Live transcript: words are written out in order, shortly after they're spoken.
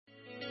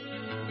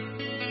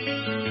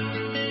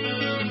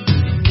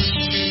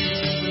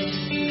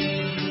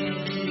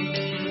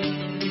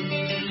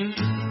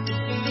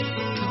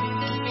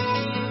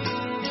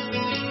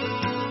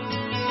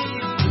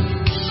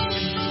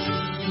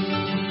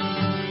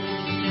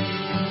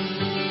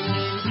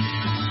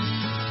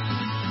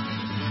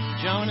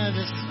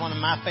Genesis is one of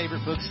my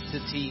favorite books to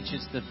teach.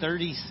 It's the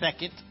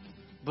 32nd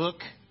book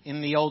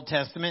in the Old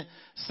Testament.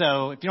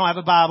 So if you don't have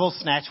a Bible,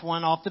 snatch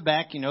one off the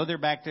back. You know they're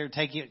back there.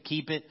 Take it,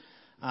 keep it.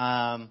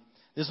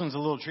 This one's a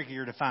little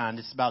trickier to find.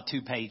 It's about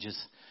 2 pages.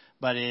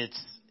 But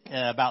it's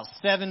about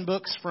 7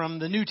 books from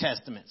the New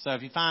Testament. So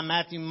if you find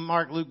Matthew,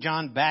 Mark, Luke,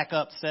 John, back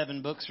up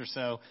 7 books or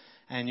so,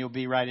 and you'll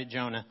be right at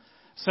Jonah.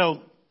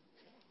 So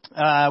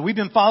we've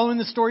been following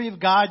the story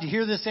of God. You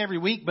hear this every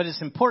week, but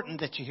it's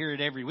important that you hear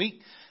it every week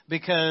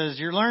because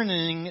you're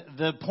learning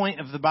the point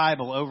of the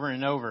Bible over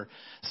and over.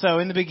 So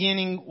in the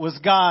beginning was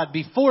God.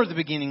 Before the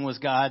beginning was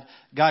God.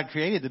 God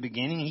created the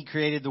beginning. He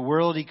created the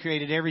world. He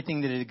created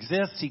everything that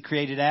exists. He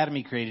created Adam.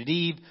 He created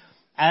Eve.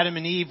 Adam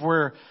and Eve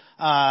were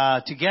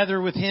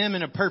together with him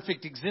in a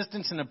perfect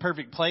existence in a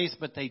perfect place,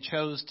 but they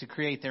chose to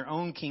create their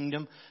own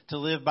kingdom, to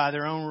live by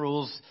their own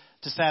rules,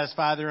 to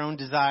satisfy their own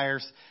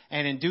desires.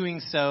 And in doing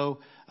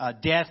so,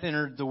 death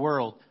entered the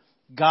world.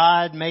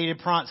 God made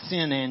a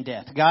sin and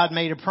death. God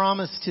made a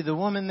promise to the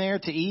woman there,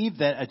 to Eve,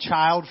 that a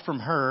child from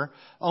her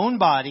own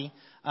body,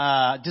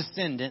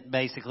 descendant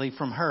basically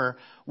from her,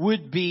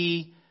 would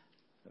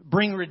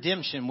bring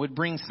redemption, would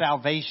bring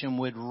salvation,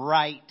 would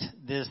right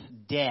this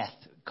death,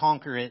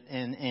 conquer it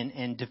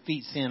and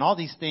defeat sin. All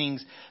these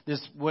things,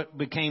 this what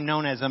became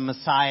known as a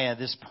Messiah,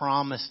 this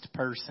promised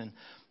person.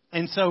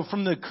 And so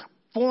from the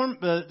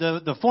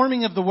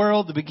forming of the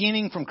world, the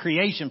beginning, from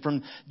creation,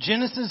 from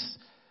Genesis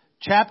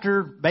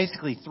chapter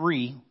basically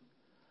 3,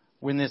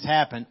 when this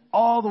happened,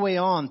 all the way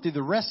on through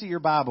the rest of your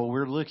Bible,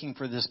 we're looking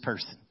for this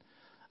person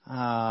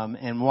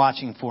and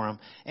watching for him.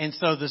 And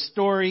so the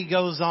story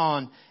goes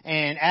on,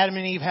 and Adam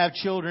and Eve have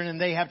children, and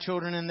they have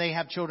children, and they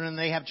have children, and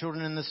they have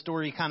children, and the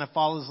story kind of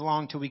follows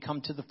along till we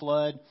come to the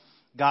flood.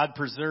 God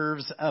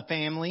preserves a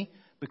family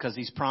because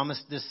he's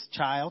promised this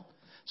child.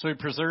 So he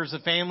preserves a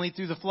family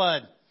through the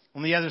flood.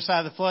 On the other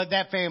side of the flood,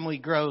 that family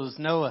grows.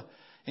 Noah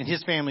and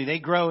his family, they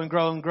grow and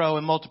grow and grow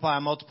and multiply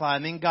and multiply.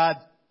 And then God,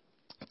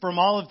 from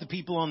all of the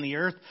people on the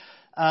earth,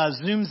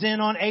 zooms in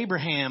on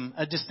Abraham,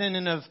 a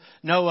descendant of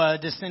Noah, a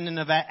descendant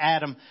of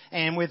Adam.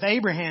 And with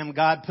Abraham,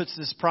 God puts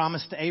this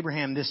promise to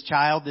Abraham, this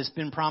child that's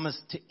been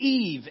promised to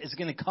Eve is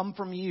going to come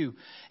from you.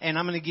 And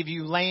I'm going to give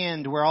you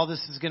land where all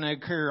this is going to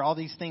occur. All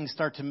these things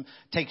start to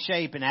take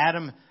shape. And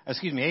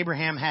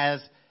Abraham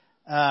has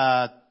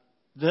a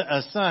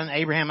son.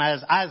 Abraham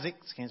has Isaac.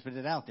 Can't spit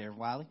it out there,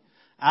 Wiley.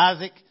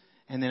 Isaac.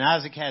 And then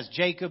Isaac has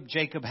Jacob.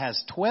 Jacob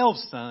has 12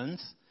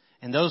 sons.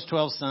 And those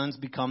 12 sons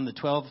become the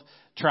 12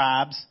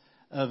 tribes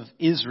of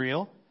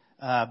Israel,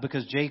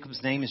 because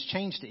Jacob's name is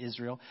changed to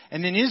Israel.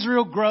 And then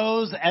Israel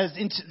grows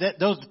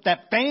that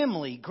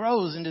family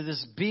grows into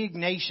this big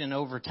nation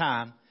over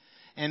time.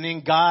 And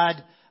then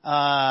God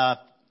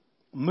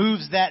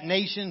moves that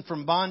nation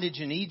from bondage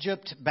in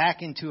Egypt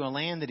back into a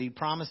land that he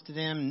promised to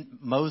them.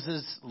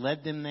 Moses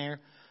led them there.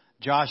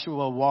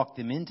 Joshua walked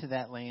them into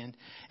that land.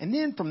 And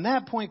then from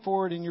that point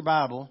forward in your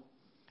Bible,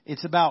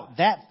 it's about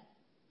that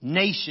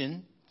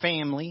nation,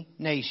 family,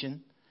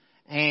 nation,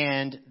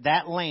 and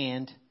that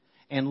land,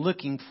 and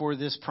looking for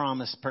this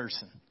promised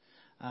person.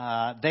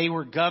 They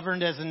were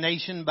governed as a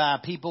nation by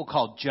people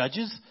called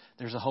judges.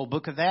 There's a whole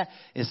book of that.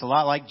 It's a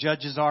lot like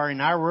judges are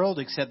in our world,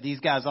 except these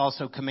guys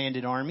also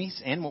commanded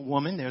armies. And a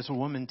woman, there's a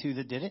woman too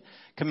that did it,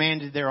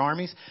 commanded their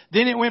armies.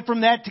 Then it went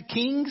from that to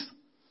kings.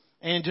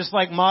 And just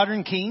like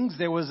modern kings,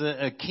 there was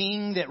a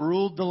king that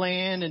ruled the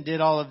land and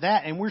did all of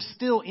that. And we're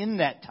still in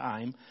that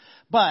time.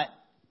 But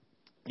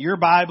your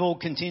Bible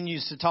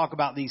continues to talk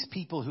about these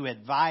people who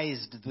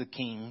advised the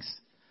kings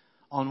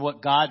on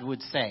what God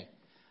would say.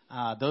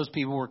 Those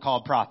people were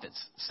called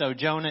prophets. So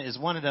Jonah is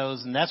one of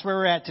those, and that's where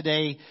we're at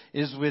today,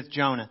 is with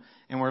Jonah.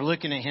 And we're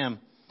looking at him.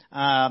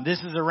 This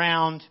is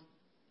around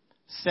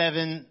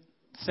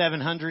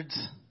 700s,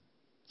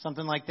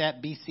 something like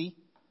that, BC.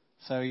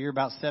 So you're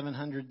about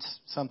 700s,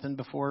 something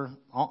before,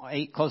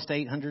 close to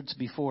 800s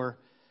before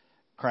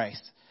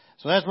Christ.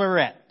 So that's where we're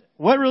at.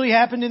 What really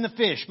happened in the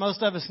fish?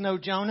 Most of us know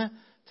Jonah.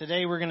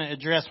 Today we're going to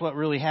address what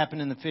really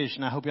happened in the fish,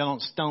 and I hope y'all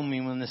don't stone me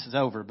when this is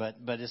over, but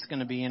it's going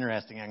to be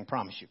interesting, I can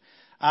promise you.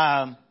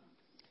 I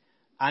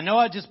know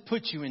I just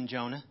put you in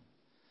Jonah,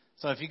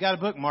 so if you got a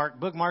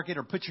bookmark it,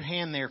 or put your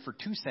hand there for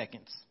 2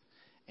 seconds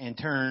and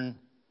turn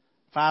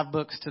 5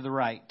 books to the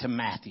right to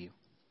Matthew.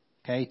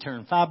 Okay,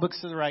 turn 5 books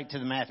to the right to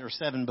the Matthew, or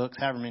 7 books,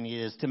 however many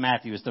it is, to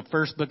Matthew. It's the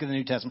first book of the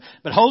New Testament.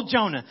 But hold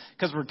Jonah,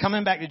 because we're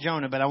coming back to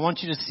Jonah, but I want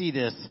you to see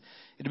this.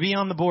 It'll be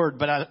on the board,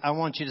 but I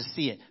want you to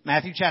see it.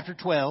 Matthew chapter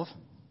 12.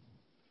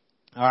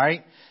 All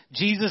right.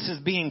 Jesus is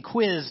being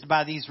quizzed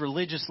by these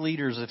religious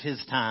leaders of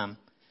his time,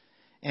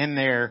 and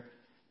they're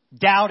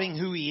doubting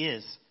who he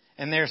is.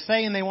 And they're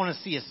saying they want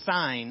to see a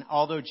sign,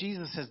 although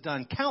Jesus has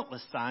done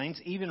countless signs,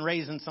 even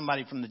raising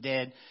somebody from the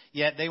dead,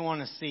 yet they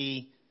want to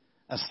see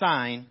a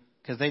sign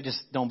because they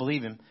just don't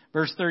believe him.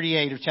 Verse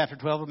 38 of chapter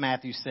 12 of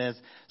Matthew says,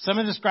 some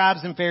of the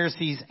scribes and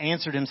Pharisees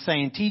answered him,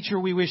 saying, Teacher,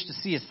 we wish to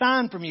see a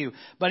sign from you.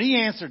 But he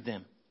answered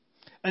them,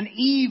 an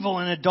evil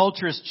and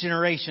adulterous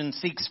generation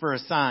seeks for a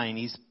sign.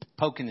 He's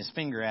poking his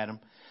finger at them.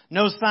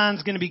 No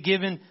sign's going to be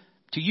given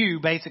to you,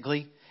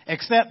 basically,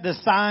 except the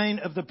sign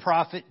of the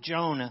prophet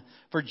Jonah.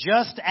 For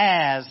just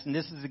as," and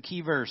this is the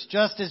key verse,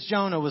 "just as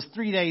Jonah was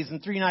 3 days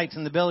and 3 nights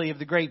in the belly of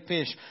the great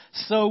fish,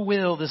 so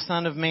will the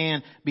Son of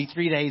Man be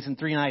 3 days and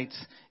 3 nights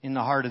in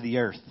the heart of the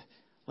earth."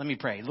 Let me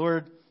pray.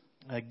 Lord,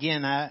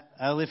 again,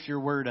 I lift your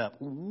word up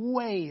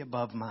way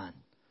above mine.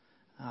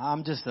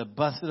 I'm just a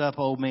busted up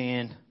old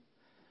man,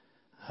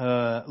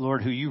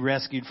 Lord, who you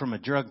rescued from a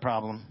drug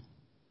problem.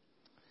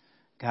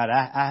 God,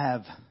 I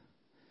have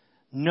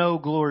no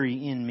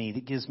glory in me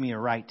that gives me a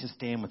right to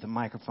stand with a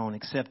microphone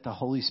except the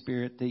Holy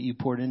Spirit that you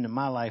poured into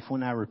my life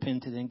when I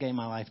repented and gave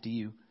my life to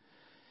you.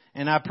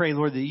 And I pray,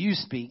 Lord, that you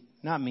speak,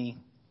 not me.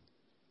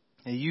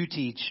 That you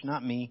teach,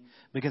 not me,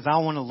 because I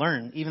want to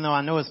learn. Even though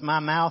I know it's my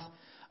mouth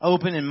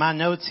open and my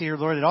notes here,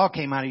 Lord, it all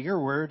came out of your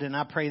word. And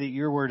I pray that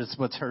your word is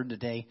what's heard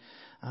today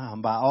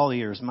by all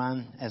ears,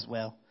 mine as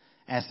well.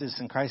 Ask this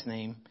in Christ's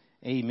name.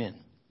 Amen.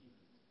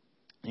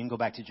 You can go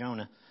back to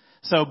Jonah.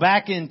 So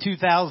back in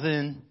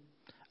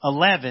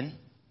 2011,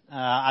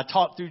 I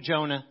taught through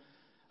Jonah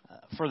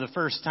for the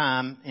first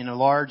time in a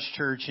large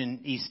church in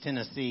East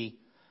Tennessee.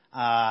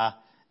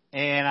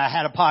 And I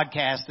had a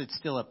podcast that's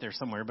still up there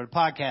somewhere, but a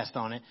podcast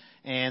on it.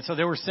 And so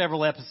there were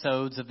several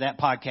episodes of that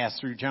podcast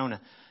through Jonah.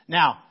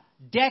 Now,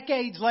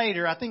 decades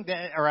later, I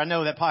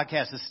know that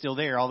podcast is still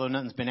there, although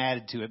nothing's been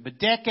added to it. But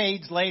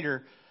decades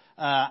later,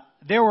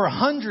 there were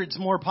hundreds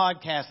more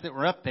podcasts that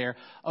were up there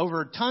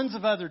over tons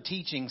of other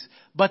teachings.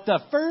 But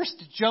the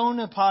first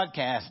Jonah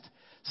podcast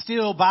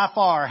still by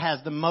far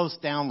has the most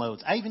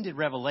downloads. I even did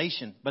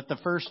Revelation, but the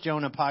first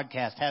Jonah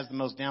podcast has the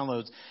most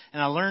downloads.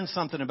 And I learned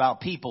something about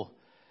people,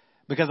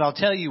 because I'll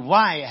tell you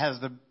why it has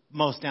the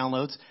most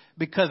downloads,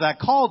 because I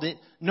called it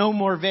No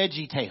More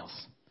Veggie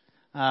Tales.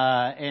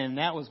 And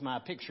that was my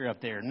picture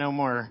up there. No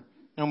more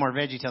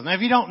Veggie Tales. Now,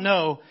 if you don't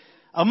know,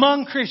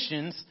 among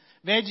Christians,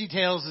 Veggie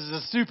Tales is a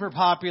was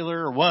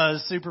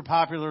super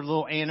popular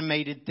little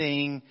animated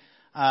thing,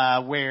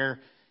 where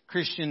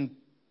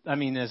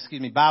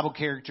Bible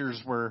characters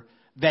were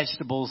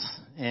vegetables,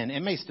 and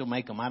it may still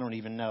make them. I don't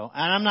even know.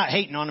 And I'm not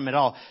hating on them at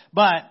all.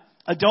 But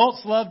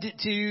adults loved it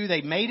too.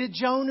 They made a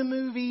Jonah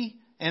movie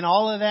and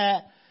all of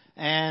that.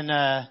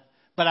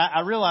 But I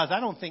realized I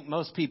don't think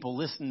most people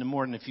listen to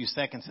more than a few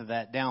seconds of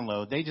that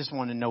download. They just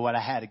want to know what I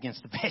had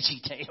against the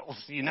Veggie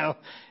Tales.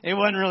 It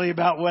wasn't really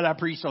about what I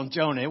preached on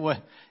Jonah. It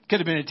could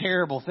have been a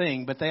terrible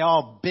thing, but they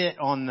all bit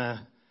on the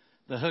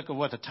hook of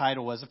what the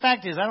title was. The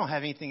fact is, I don't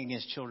have anything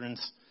against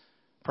children's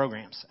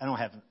programs. I don't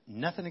have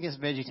nothing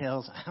against Veggie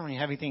Tales. I don't even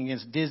have anything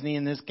against Disney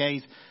in this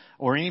case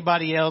or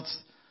anybody else.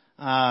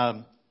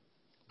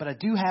 But I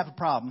do have a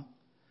problem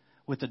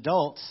with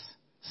adults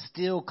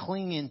still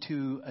clinging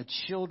to a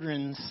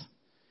children's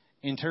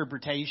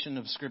interpretation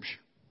of Scripture,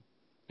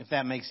 if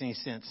that makes any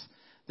sense.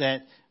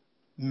 That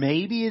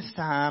maybe it's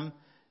time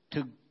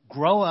to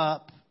grow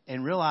up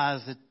and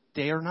realize that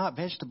they are not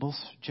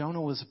vegetables.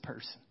 Jonah was a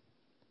person.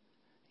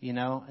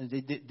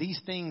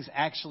 These things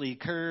actually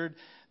occurred.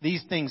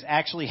 These things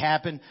actually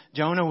happened.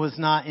 Jonah was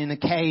not in a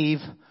cave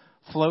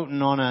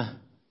floating on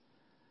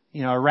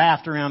a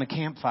raft around a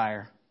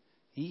campfire.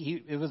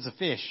 It was a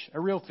fish, a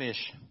real fish.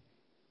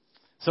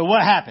 So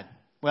what happened?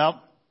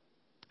 Well,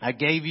 I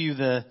give you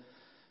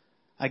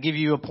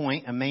a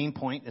point, a main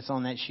point that's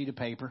on that sheet of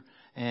paper.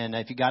 And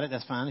if you got it,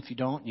 that's fine. If you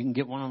don't, you can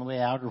get one on the way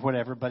out or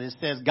whatever. But it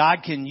says God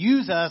can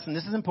use us, and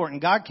this is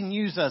important. God can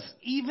use us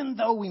even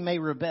though we may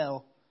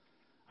rebel.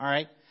 All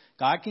right?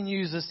 God can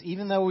use us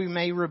even though we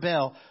may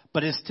rebel.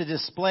 But it's to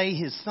display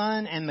His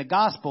Son and the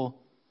gospel.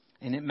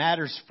 And it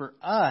matters for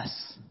us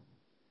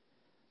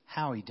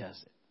how He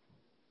does it.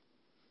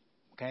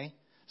 Okay?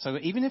 So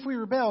even if we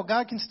rebel,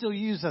 God can still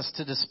use us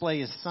to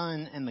display His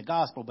Son and the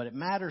gospel. But it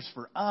matters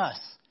for us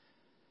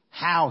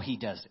how He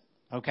does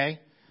it. Okay?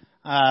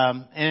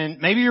 And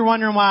maybe you're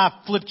wondering why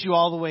I flipped you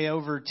all the way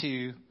over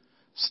to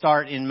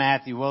start in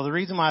Matthew. Well, the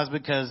reason why is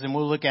because, and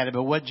we'll look at it,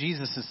 but what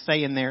Jesus is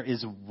saying there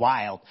is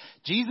wild.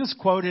 Jesus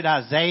quoted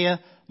Isaiah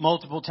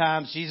multiple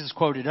times. Jesus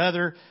quoted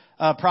other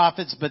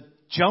prophets, but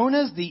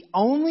Jonah's the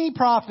only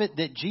prophet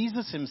that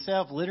Jesus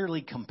Himself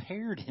literally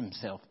compared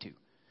Himself to.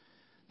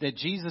 That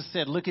Jesus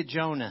said, look at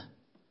Jonah.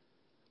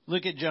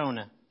 Look at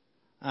Jonah.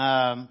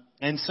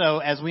 And so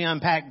as we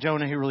unpack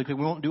Jonah here really quick,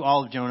 we won't do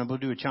all of Jonah,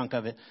 but we'll do a chunk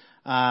of it.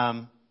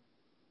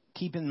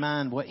 Keep in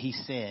mind what he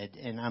said,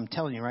 and I'm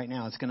telling you right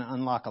now, it's going to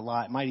unlock a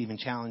lot. It might even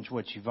challenge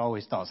what you've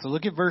always thought. So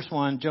look at verse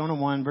 1, Jonah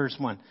 1, verse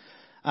 1.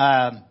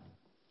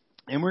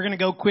 And we're going to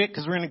go quick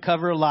because we're going to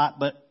cover a lot,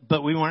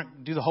 but we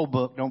won't do the whole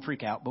book. Don't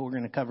freak out, but we're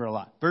going to cover a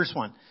lot. Verse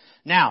 1.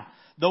 Now,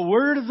 the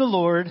word of the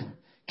Lord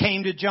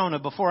came to Jonah.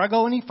 Before I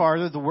go any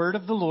farther, the word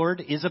of the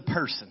Lord is a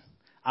person,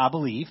 I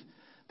believe.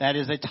 That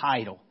is a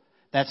title.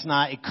 That's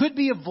not, it could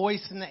be a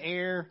voice in the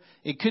air.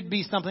 It could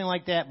be something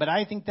like that. But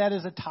I think that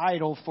is a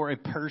title for a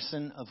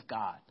person of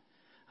God.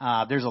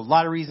 There's a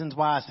lot of reasons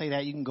why I say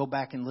that. You can go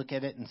back and look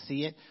at it and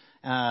see it.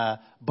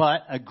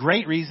 But a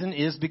great reason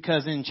is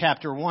because in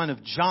chapter 1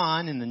 of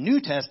John in the New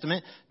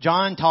Testament,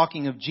 John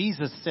talking of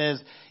Jesus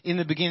says, in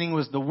the beginning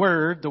was the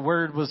Word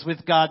was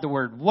with God, the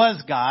Word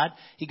was God.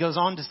 He goes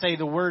on to say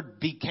the Word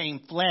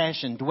became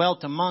flesh and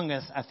dwelt among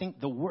us. I think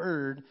the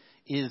Word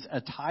is a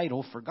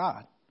title for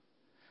God.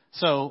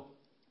 So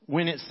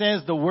when it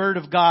says the Word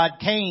of God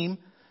came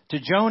to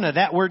Jonah,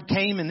 that word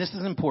came, and this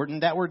is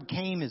important, that word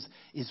came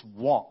is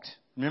walked.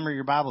 Remember,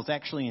 your Bible's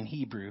actually in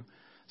Hebrew.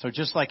 So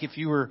just like if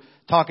you were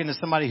talking to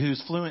somebody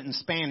who's fluent in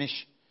Spanish,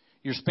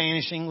 your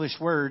Spanish-English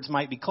words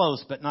might be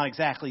close, but not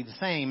exactly the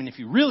same. And if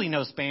you really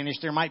know Spanish,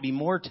 there might be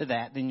more to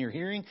that than you're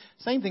hearing.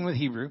 Same thing with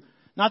Hebrew.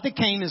 Not that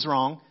came is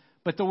wrong,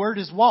 but the word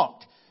is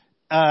walked.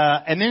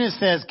 And then it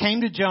says, came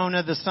to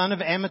Jonah, the son of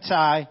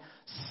Amittai,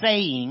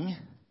 saying,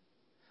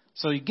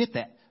 so you get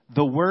that.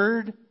 The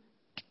word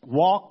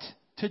walked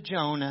to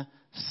Jonah,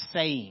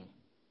 saying.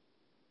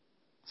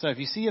 So if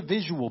you see a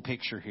visual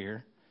picture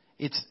here,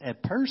 it's a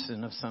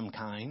person of some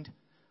kind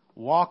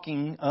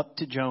walking up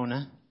to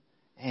Jonah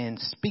and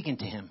speaking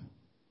to him.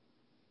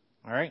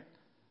 All right?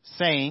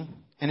 Saying,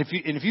 and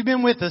if you've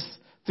been with us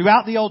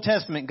throughout the Old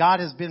Testament, God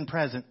has been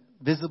present,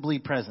 visibly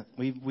present.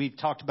 We've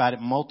talked about it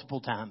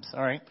multiple times.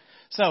 All right?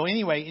 So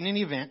anyway, in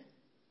any event,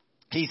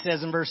 he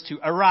says in verse 2,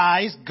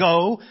 arise,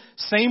 go,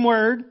 same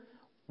word,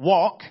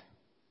 walk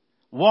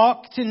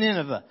to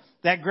Nineveh,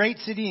 that great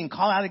city, and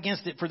call out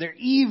against it, for their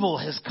evil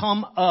has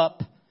come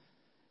up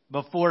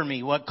before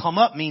me. What come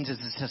up means is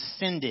it's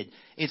ascended.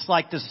 It's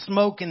like the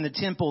smoke in the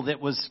temple that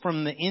was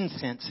from the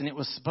incense, and it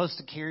was supposed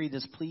to carry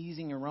this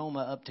pleasing aroma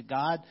up to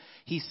God.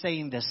 He's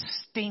saying the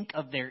stink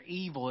of their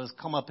evil has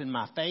come up in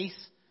my face,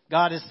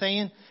 God is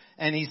saying.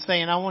 And he's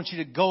saying, I want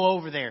you to go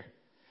over there.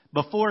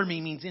 Before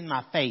me means in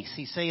my face.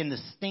 He's saying the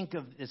stink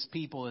of this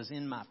people is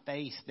in my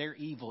face. Their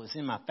evil is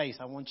in my face.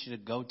 I want you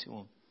to go to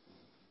them.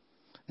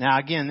 Now,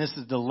 again, this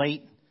is the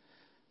late,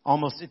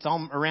 it's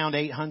around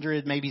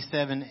 800, maybe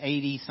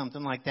 780,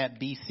 something like that,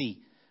 BC.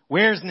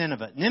 Where's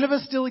Nineveh? Nineveh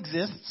still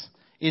exists.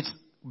 It's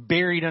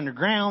buried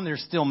underground.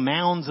 There's still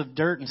mounds of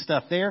dirt and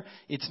stuff there.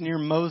 It's near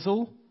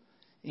Mosul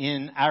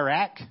in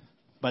Iraq,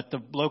 but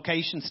the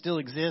location still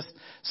exists.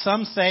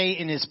 Some say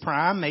in his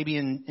prime, maybe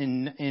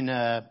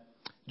in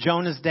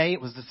Jonah's day,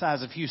 it was the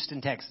size of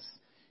Houston, Texas.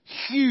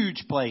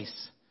 Huge place.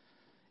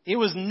 It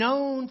was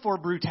known for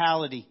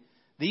brutality.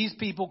 These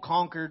people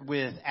conquered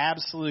with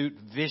absolute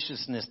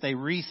viciousness. They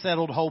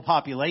resettled whole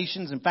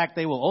populations. In fact,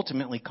 they will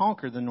ultimately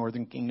conquer the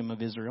northern kingdom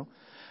of Israel.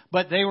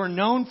 But they were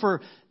known for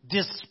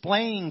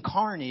displaying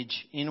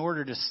carnage in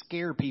order to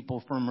scare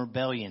people from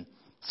rebellion.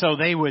 So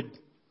they would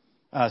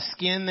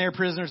skin their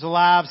prisoners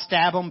alive,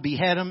 stab them,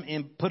 behead them,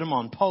 and put them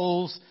on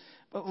poles.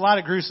 A lot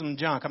of gruesome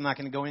junk. I'm not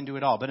going to go into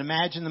it all. But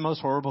imagine the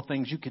most horrible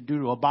things you could do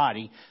to a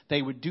body.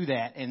 They would do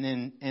that and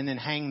then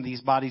hang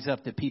these bodies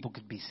up that people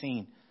could be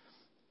seen.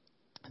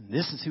 And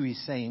this is who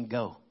he's saying,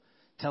 go.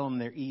 Tell them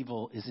their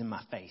evil is in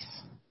my face.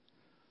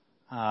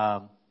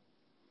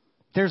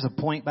 There's a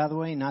point, by the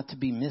way, not to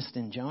be missed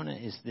in Jonah,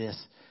 is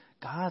this.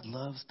 God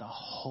loves the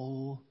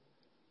whole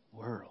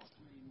world.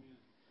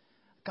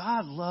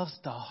 God loves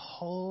the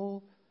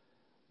whole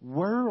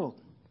world.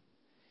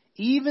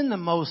 Even the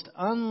most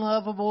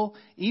unlovable,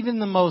 even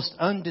the most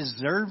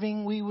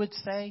undeserving, we would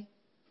say.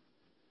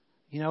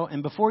 You know,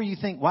 and before you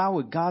think, why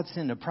would God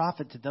send a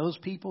prophet to those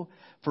people?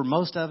 For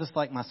most of us,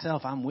 like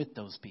myself, I'm with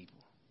those people.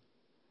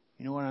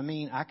 You know what I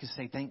mean? I could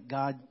say, thank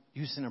God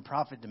you sent a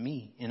prophet to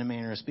me, in a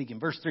manner of speaking.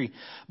 Verse 3.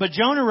 But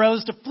Jonah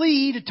rose to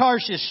flee to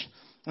Tarshish.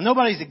 And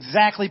nobody's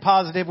exactly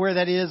positive where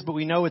that is, but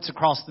we know it's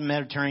across the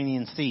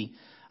Mediterranean Sea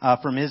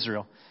from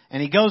Israel.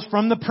 And he goes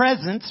from the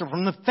presence or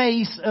from the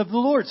face of the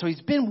Lord. So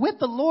he's been with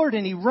the Lord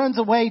and he runs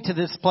away to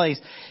this place.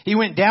 He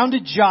went down to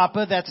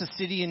Joppa. That's a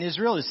city in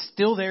Israel. It's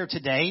still there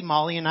today.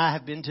 Molly and I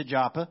have been to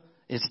Joppa.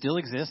 It still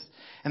exists.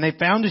 And they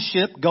found a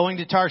ship going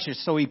to Tarshish.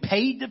 So he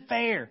paid the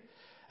fare.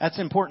 That's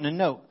important to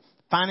note.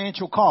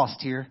 Financial cost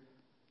here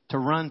to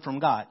run from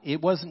God. It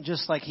wasn't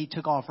just like he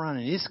took off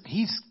running.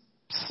 He's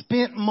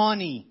spent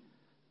money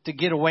to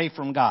get away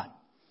from God.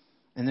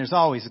 And there's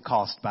always a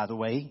cost, by the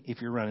way,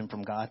 if you're running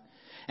from God.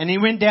 And he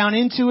went down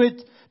into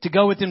it to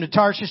go with him to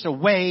Tarshish,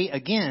 away,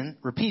 again,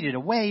 repeated,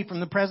 away from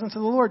the presence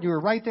of the Lord. You were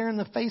right there in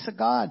the face of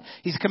God.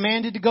 He's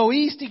commanded to go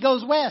east, he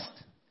goes west.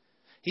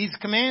 He's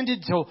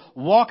commanded to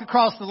walk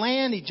across the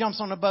land, he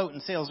jumps on a boat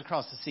and sails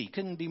across the sea.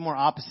 Couldn't be more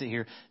opposite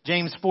here.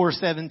 James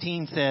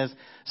 4:17 says,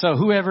 so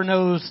whoever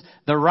knows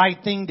the right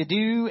thing to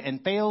do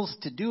and fails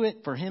to do it,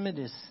 for him it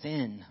is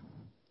sin.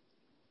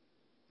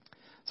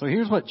 So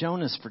here's what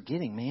Jonah's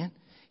forgetting, man.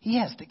 He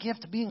has the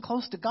gift of being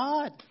close to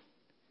God.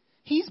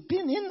 He's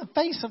been in the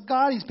face of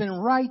God. He's been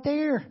right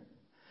there.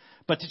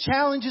 But the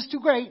challenge is too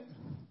great.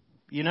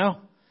 You know,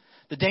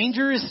 the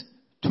danger is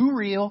too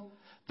real.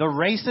 The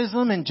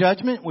racism and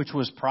judgment, which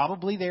was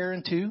probably there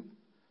in too,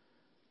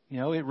 you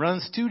know, it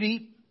runs too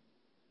deep.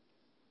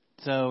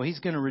 So he's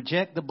going to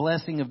reject the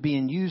blessing of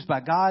being used by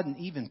God and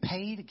even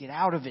pay to get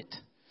out of it.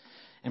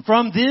 And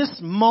from this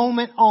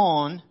moment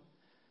on,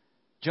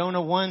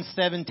 Jonah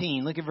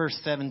 1:17. Look at verse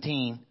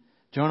 17.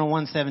 Jonah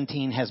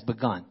 1:17 has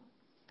begun.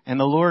 And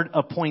the Lord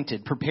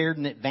appointed, prepared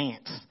in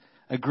advance,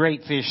 a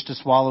great fish to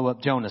swallow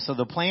up Jonah. So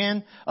the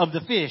plan of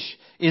the fish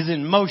is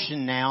in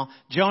motion now.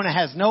 Jonah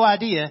has no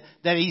idea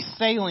that he's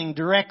sailing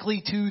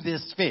directly to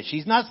this fish.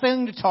 He's not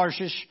sailing to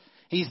Tarshish.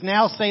 He's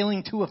now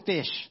sailing to a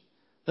fish.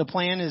 The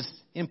plan is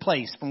in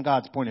place from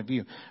God's point of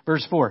view.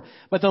 Verse 4.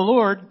 But the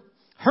Lord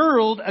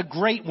hurled a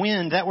great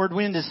wind. That word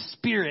wind is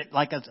spirit,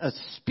 like a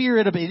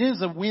spirit of, it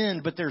is a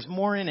wind, but there's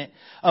more in it,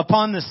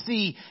 upon the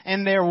sea.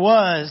 And there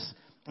was,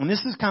 and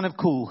this is kind of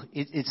cool.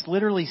 It's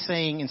literally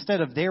saying, instead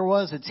of there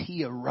was, it's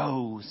he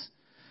arose.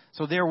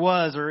 So there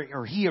was,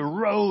 or he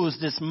arose,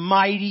 this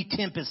mighty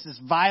tempest, this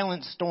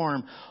violent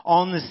storm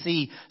on the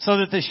sea, so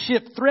that the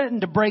ship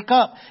threatened to break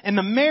up. And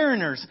the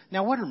mariners,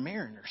 now what are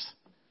mariners?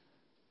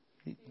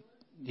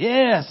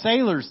 Yeah,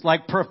 sailors,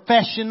 like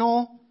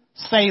professional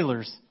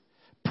sailors.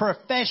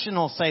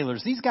 Professional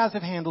sailors. These guys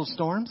have handled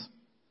storms.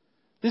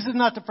 This is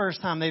not the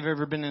first time they've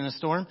ever been in a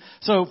storm.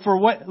 So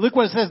look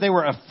what it says. They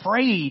were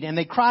afraid and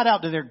they cried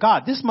out to their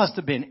God. This must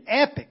have been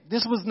epic.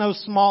 This was no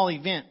small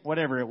event,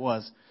 whatever it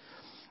was.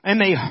 And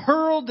they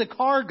hurled the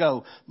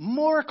cargo.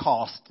 More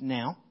cost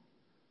now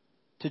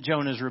to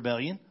Jonah's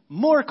rebellion.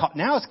 More cost.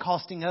 Now it's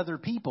costing other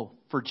people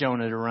for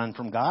Jonah to run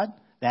from God.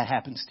 That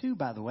happens too,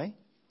 by the way.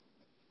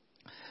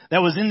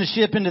 That was in the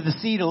ship into the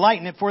sea to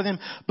lighten it for them.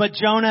 But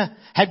Jonah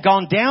had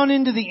gone down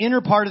into the inner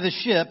part of the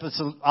ship.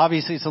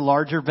 Obviously it's a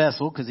larger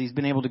vessel because he's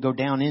been able to go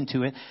down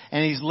into it.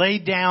 And he's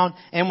laid down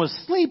and was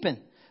sleeping.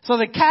 So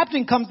the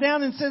captain comes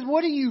down and says,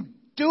 what are you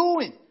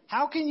doing?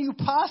 How can you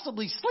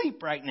possibly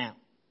sleep right now?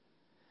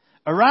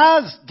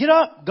 Arise, get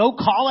up, go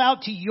call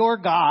out to your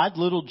God,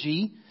 little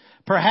g.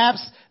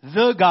 Perhaps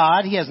the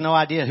God, he has no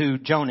idea who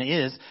Jonah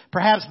is,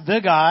 perhaps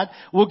the God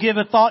will give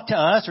a thought to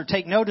us or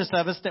take notice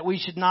of us that we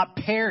should not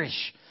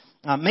perish.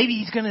 Maybe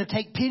he's going to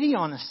take pity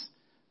on us.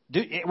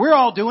 We're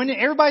all doing it.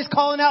 Everybody's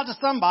calling out to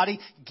somebody.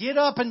 Get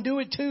up and do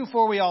it too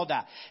before we all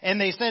die.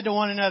 And they said to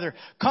one another,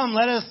 come,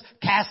 let us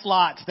cast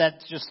lots.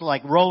 That's just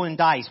like rolling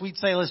dice. We'd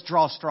say, let's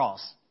draw straws.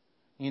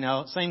 You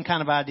know, same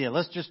kind of idea.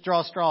 Let's just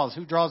draw straws.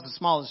 Who draws the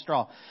smallest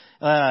straw?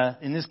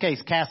 In this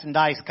case, casting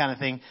dice kind of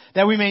thing.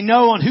 That we may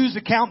know on whose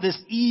account this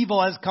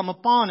evil has come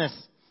upon us.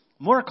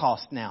 More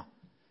cost now.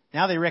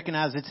 Now they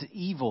recognize it's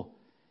evil.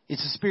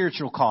 It's a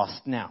spiritual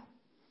cost now.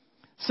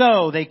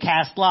 So they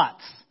cast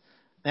lots.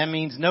 That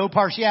means no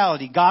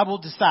partiality. God will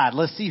decide.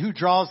 Let's see who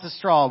draws the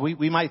straw.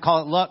 We might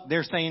call it luck.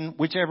 They're saying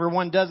whichever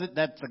one does it,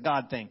 that's a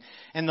God thing.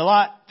 And the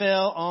lot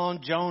fell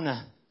on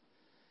Jonah.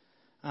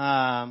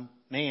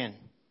 Man,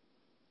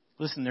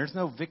 listen, there's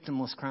no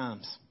victimless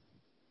crimes.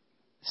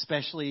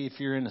 Especially if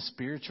you're in a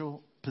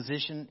spiritual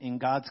position in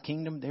God's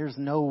kingdom. There's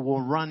no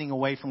running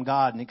away from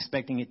God and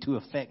expecting it to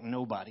affect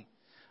nobody.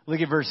 Look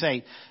at verse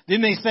 8.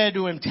 Then they said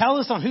to him, tell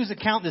us on whose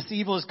account this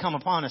evil has come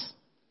upon us.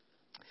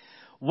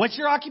 What's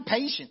your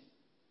occupation?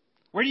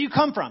 Where do you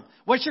come from?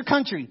 What's your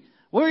country?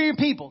 Where are your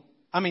people?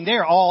 I mean,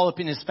 they're all up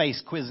in his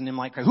face quizzing him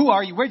like, who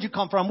are you? Where'd you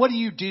come from? What do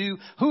you do?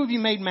 Who have you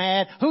made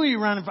mad? Who are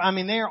you running from? I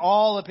mean, they're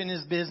all up in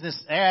his business.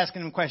 They're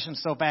asking him questions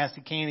so fast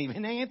he can't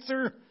even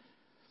answer.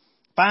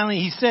 Finally,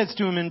 he says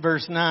to him in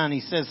verse 9,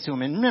 he says to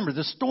him, and remember,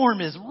 the storm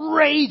is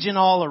raging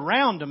all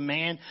around him,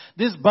 man.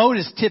 This boat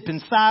is tipping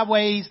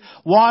sideways.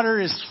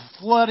 Water is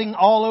flooding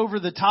all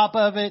over the top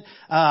of it.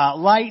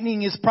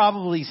 Lightning is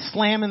probably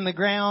slamming the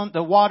ground,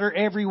 the water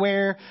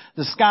everywhere.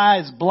 The sky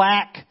is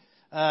black.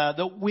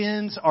 The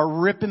winds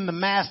are ripping the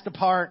mast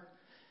apart.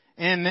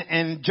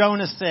 And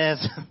Jonah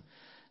says,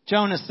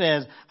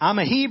 I'm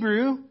a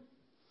Hebrew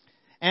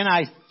and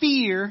I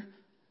fear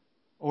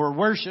or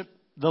worship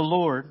the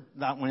Lord.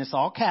 When it's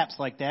all caps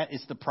like that,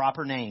 it's the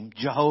proper name.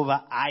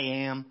 Jehovah,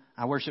 I am.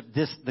 I worship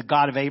the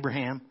God of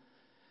Abraham.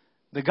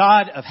 The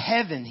God of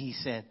heaven, he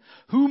said,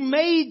 who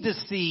made the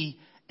sea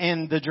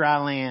and the dry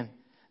land.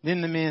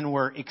 Then the men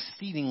were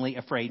exceedingly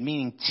afraid,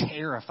 meaning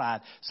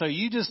terrified. So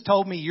you just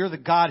told me you're the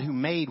God who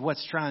made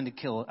what's trying to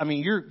kill us. I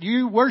mean,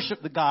 you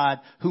worship the God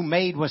who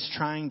made what's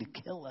trying to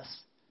kill us.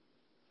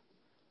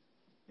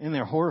 And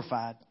they're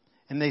horrified.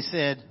 And they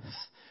said,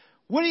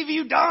 what have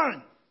you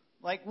done?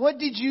 Like, what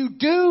did you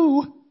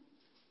do?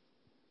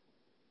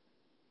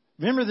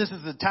 Remember, this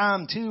is a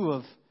time, too,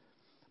 of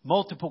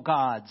multiple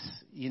gods,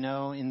 you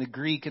know, in the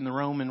Greek and the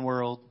Roman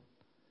world.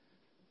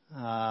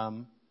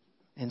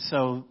 And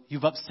so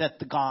you've upset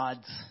the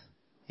gods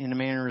in a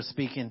manner of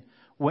speaking.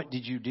 What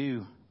did you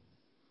do?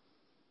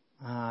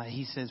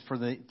 He says, for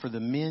the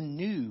men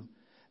knew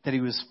that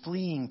he was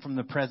fleeing from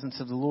the presence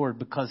of the Lord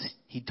because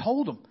he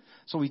told them.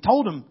 So he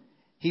told them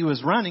he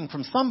was running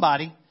from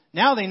somebody.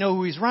 Now they know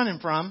who he's running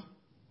from.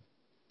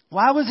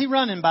 Why was he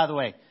running, by the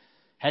way?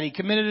 Had he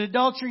committed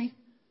adultery?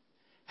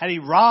 Had he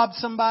robbed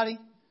somebody?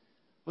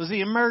 Was he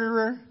a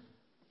murderer?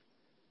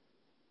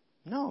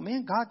 No,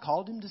 man, God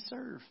called him to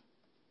serve.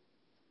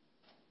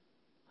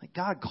 Like,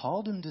 God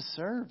called him to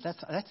serve.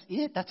 That's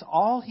it. That's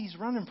all he's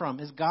running from,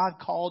 is God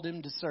called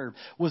him to serve.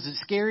 Was it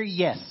scary?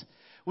 Yes.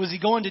 Was he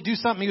going to do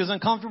something he was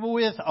uncomfortable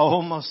with?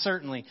 Oh, most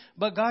certainly.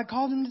 But God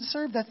called him to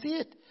serve. That's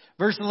it.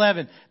 Verse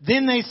 11.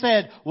 Then they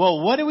said,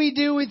 well, what do we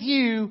do with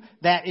you?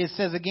 That it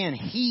says again,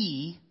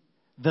 he,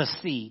 the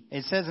sea.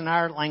 It says in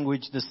our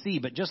language, the sea,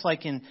 but just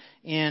like in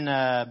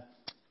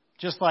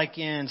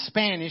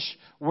Spanish,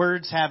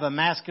 words have a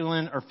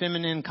masculine or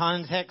feminine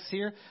context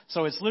here.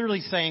 So it's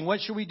literally saying, what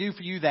should we do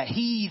for you that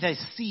he, the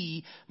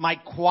sea,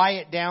 might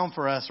quiet down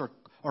for us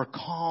or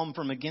calm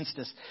from against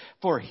us?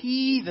 For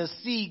he, the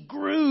sea,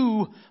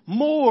 grew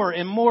more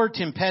and more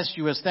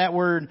tempestuous. That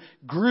word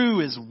grew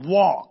is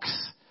walks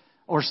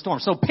or storm.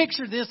 So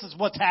picture this as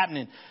what's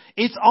happening.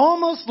 It's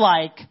almost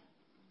like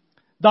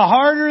the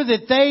harder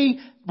that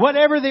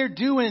whatever they're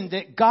doing,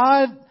 that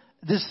God,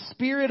 this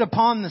spirit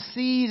upon the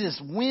sea,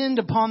 this wind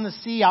upon the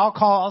sea,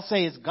 I'll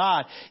say it's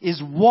God, is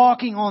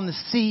walking on the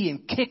sea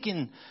and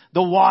kicking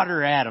the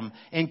water at them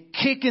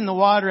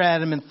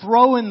and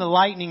throwing the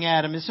lightning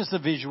at them. It's just a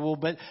visual,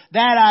 but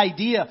that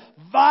idea,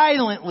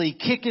 violently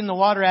kicking the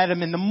water at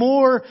them. And the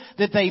more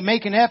that they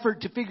make an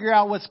effort to figure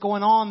out what's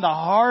going on, the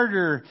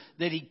harder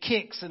that he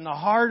kicks and the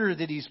harder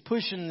that he's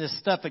pushing this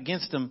stuff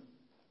against them.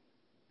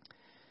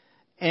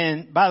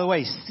 And by the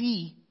way,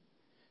 sea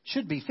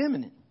should be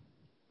feminine.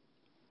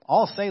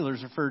 All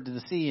sailors referred to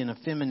the sea in a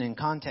feminine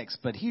context,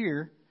 but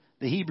here,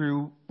 the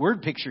Hebrew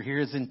word picture here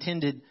is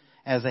intended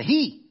as a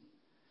he.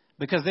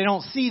 Because they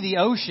don't see the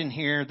ocean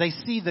here, they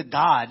see the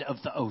God of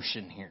the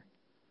ocean here.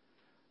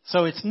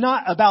 So it's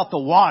not about the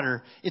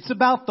water, it's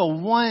about the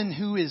one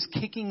who is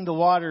kicking the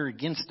water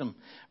against them.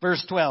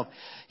 Verse 12,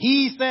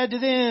 he said to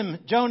them,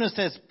 Jonah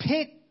says,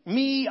 pick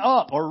me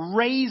up or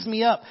raise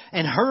me up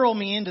and hurl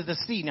me into the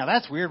sea. Now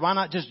that's weird, why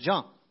not just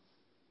jump?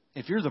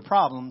 If you're the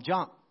problem,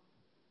 jump.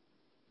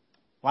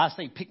 Why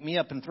say pick me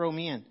up and throw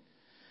me in?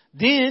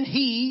 Then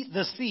he,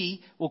 the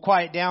sea, will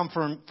quiet down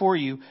for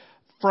you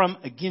from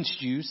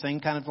against you, same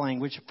kind of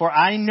language. For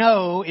I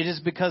know it is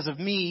because of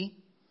me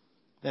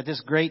that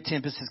this great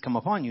tempest has come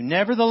upon you.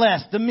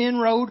 Nevertheless, the men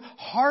rowed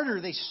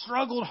harder. They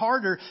struggled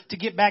harder to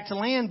get back to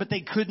land, but they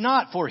could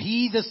not. For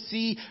he, the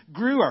sea,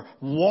 grew or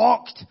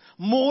walked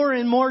more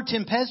and more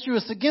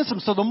tempestuous against them.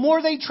 So the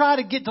more they try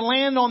to get to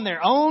land on their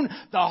own,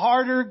 the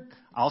harder,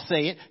 I'll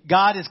say it,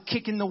 God is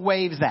kicking the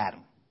waves at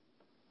them.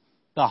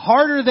 The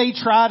harder they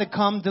try to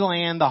come to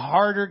land, the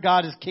harder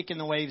God is kicking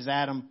the waves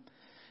at them.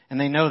 And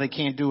they know they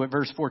can't do it.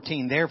 Verse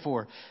 14,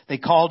 therefore, they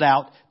called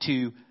out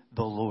to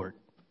the Lord.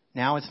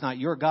 Now it's not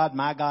your God,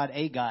 my God,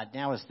 a God.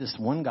 Now it's this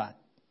one God,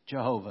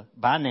 Jehovah,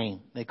 by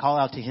name. They call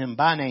out to him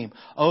by name.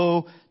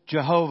 Oh,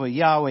 Jehovah,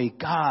 Yahweh,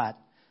 God,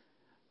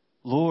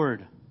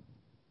 Lord,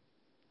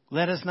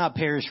 let us not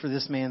perish for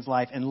this man's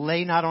life and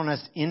lay not on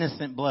us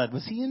innocent blood.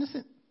 Was he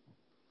innocent?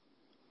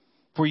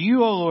 For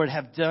you, O Lord,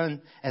 have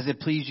done as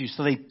it pleased you.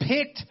 So they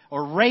picked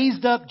or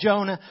raised up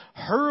Jonah,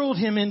 hurled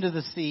him into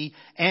the sea,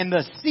 and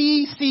the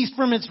sea ceased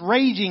from its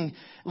raging.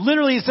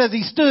 Literally, it says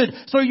he stood.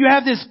 So you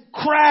have this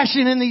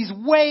crashing and these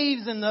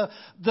waves, and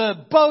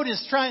the boat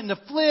is trying to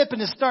flip and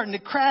it's starting to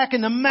crack,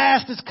 and the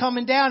mast is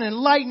coming down, and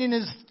lightning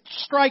is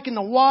striking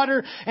the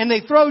water, and they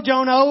throw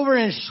Jonah over,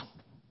 and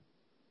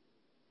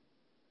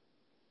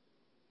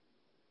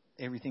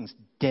everything's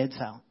dead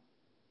silent.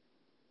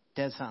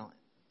 Dead silent.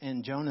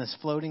 And Jonah is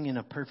floating in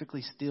a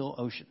perfectly still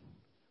ocean.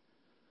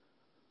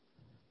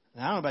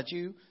 Now, I don't know about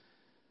you,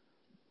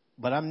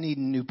 but I'm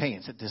needing new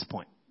pants at this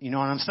point. You know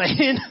what I'm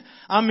saying?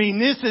 I mean,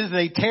 this is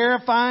a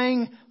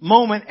terrifying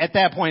moment at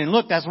that point. And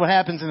look, that's what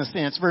happens in a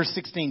sense. Verse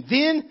 16.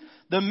 Then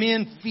the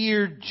men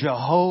feared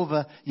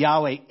Jehovah,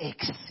 Yahweh,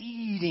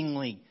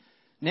 exceedingly.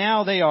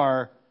 Now they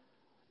are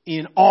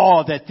in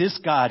awe that this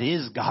God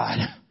is God.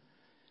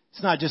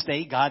 It's not just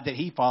a God that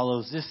he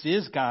follows. This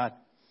is God.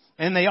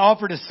 And they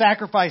offered a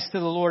sacrifice to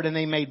the Lord, and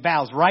they made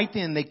vows. Right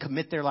then, they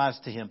commit their lives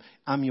to him.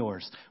 I'm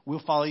yours.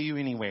 We'll follow you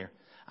anywhere.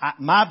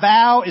 My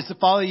vow is to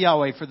follow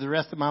Yahweh for the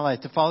rest of my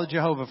life, to follow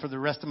Jehovah for the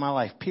rest of my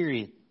life,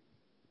 period.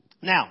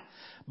 Now,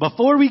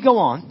 before we go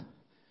on,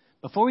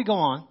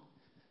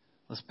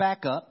 let's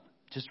back up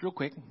just real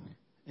quick,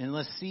 and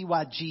let's see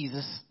why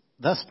Jesus,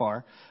 thus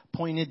far,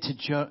 pointed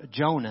to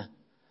Jonah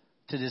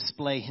to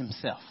display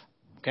himself.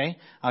 Okay?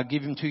 I'll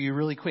give him to you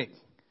really quick.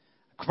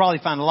 Could probably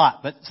find a lot,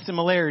 but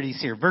similarities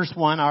here. Verse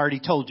 1, I already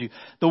told you.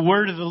 The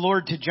word of the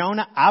Lord to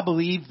Jonah, I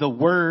believe the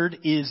word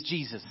is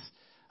Jesus.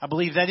 I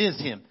believe that is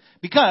him.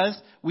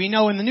 Because we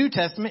know in the New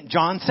Testament,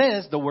 John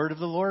says the word of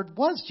the Lord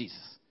was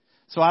Jesus.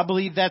 So I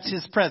believe that's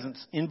his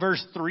presence. In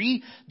verse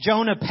 3,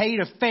 Jonah paid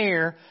a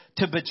fare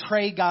to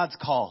betray God's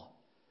call.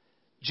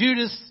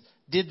 Judas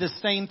did the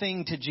same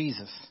thing to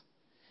Jesus.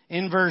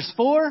 In verse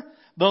 4,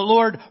 the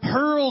Lord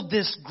hurled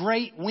this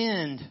great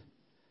wind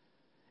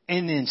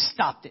and then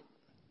stopped it.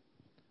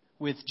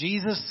 With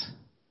Jesus,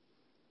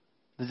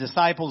 the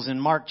disciples in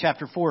Mark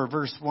chapter 4,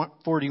 verse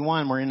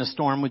 41, were in a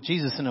storm with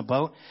Jesus in a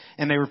boat,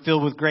 and they were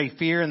filled with great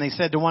fear, and they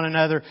said to one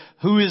another,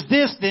 who is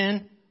this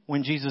then,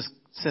 when Jesus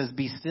says,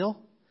 be still,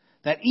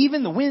 that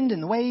even the wind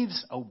and the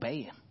waves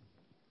obey him.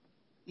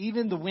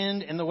 Even the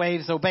wind and the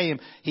waves obey him.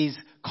 He's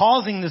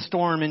causing the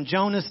storm in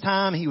Jonah's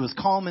time. He was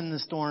calming the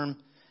storm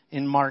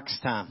in Mark's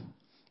time.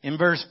 In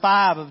verse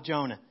 5 of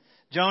Jonah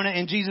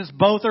and Jesus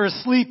both are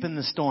asleep in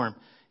the storm.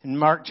 In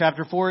Mark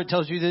chapter 4, it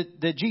tells you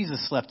that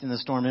Jesus slept in the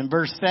storm. In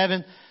verse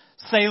 7,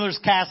 sailors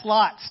cast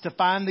lots to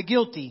find the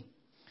guilty.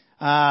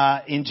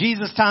 In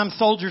Jesus' time,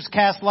 soldiers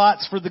cast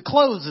lots for the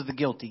clothes of the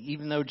guilty,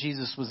 even though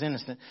Jesus was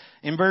innocent.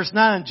 In verse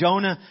 9,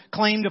 Jonah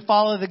claimed to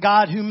follow the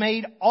God who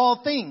made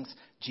all things.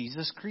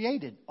 Jesus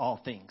created all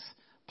things.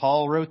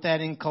 Paul wrote that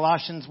in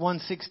Colossians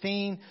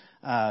 1:16,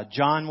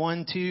 John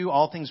 1:2.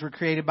 All things were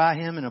created by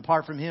him, and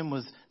apart from him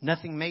was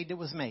nothing made that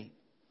was made.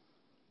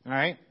 All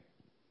right?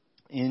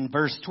 In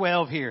verse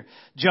 12 here,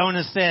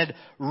 Jonah said,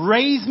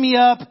 raise me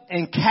up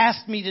and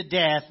cast me to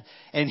death,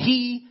 and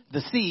he,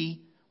 the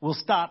sea, will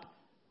stop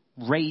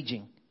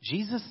raging.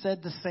 Jesus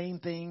said the same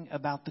thing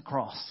about the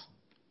cross.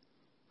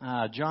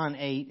 John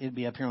 8, it'd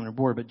be up here on the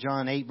board, but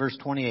John 8 verse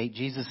 28,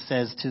 Jesus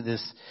says to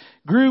this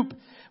group,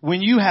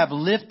 when you have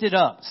lifted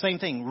up, same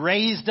thing,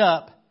 raised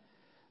up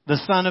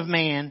the Son of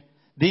Man,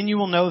 then you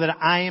will know that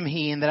I am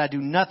He and that I do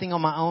nothing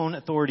on my own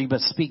authority but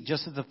speak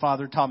just as the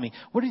Father taught me.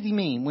 What did He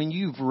mean when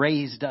you've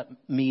raised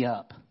me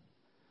up?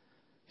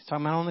 He's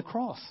talking about on the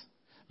cross.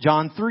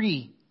 John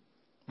 3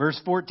 verse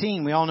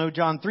 14, we all know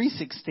John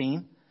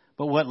 3:16,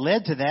 but what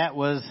led to that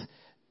was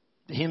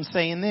him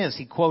saying this.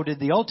 He quoted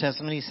the Old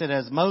Testament. He said,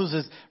 as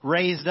Moses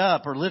raised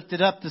up or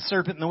lifted up the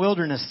serpent in the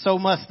wilderness, so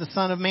must the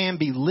Son of Man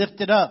be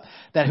lifted up,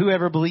 that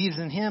whoever believes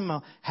in him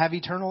will have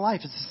eternal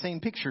life. It's the same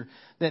picture.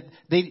 That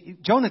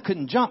Jonah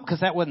couldn't jump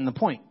because that wasn't the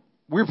point.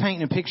 We're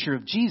painting a picture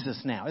of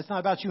Jesus now. It's not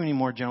about you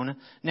anymore, Jonah.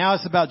 Now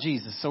it's about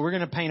Jesus. So we're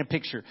going to paint a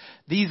picture.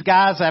 These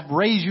guys have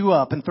raised you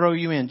up and throw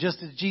you in,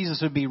 just as Jesus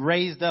would be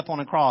raised up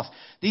on a cross.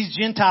 These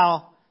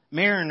Gentile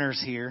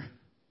mariners here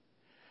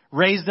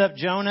raised up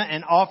Jonah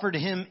and offered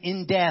him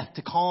in death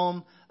to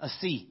calm a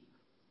sea.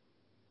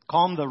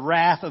 Calm the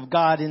wrath of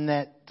God in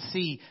that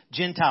sea.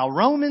 Gentile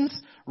Romans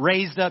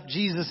raised up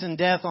Jesus in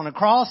death on a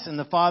cross, and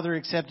the Father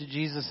accepted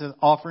Jesus'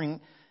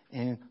 offering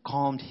and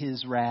calmed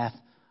his wrath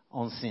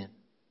on sin.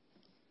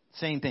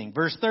 Same thing.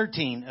 Verse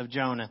 13 of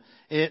Jonah.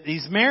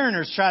 These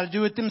mariners try to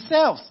do it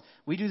themselves.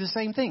 We do the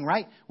same thing,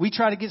 right? We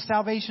try to get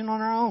salvation on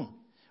our own.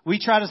 We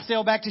try to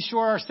sail back to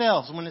shore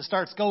ourselves when it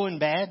starts going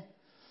bad.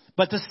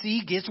 But the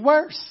sea gets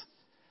worse.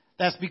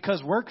 That's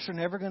because works are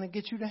never going to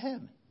get you to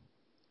heaven.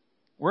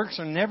 Works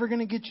are never going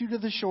to get you to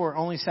the shore.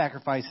 Only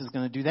sacrifice is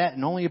going to do that,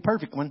 and only a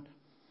perfect one.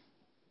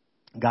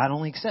 God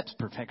only accepts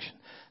perfection.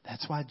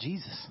 That's why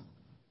Jesus,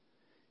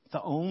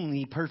 the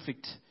only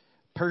perfect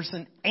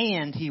person,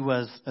 and he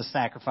was a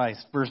sacrifice.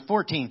 Verse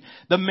 14,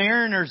 the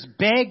mariners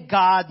beg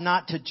God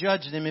not to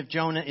judge them if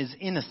Jonah is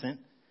innocent,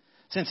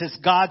 since it's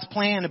God's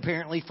plan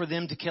apparently for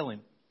them to kill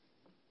him.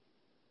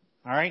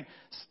 All right?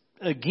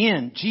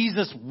 Again,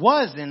 Jesus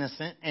was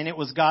innocent, and it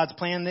was God's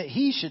plan that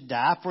he should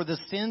die for the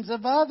sins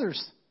of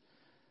others,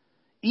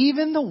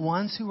 even the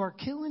ones who are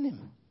killing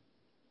him.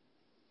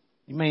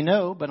 You may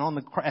know, but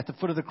at the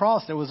foot of the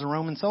cross, there was a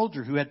Roman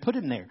soldier who had put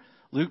him there.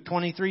 Luke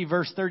 23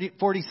 verse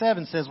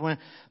 47 says, when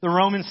the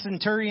Roman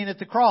centurion at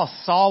the cross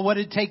saw what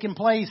had taken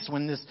place,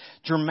 when this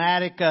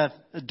dramatic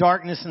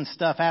darkness and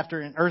stuff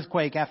after an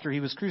earthquake after he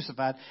was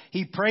crucified,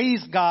 he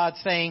praised God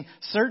saying,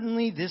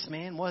 certainly this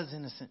man was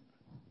innocent.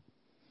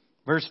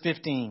 Verse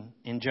 15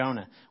 in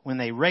Jonah, when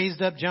they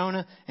raised up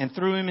Jonah and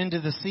threw him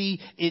into the sea,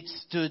 it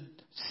stood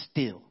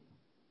still.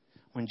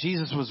 When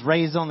Jesus was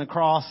raised on the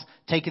cross,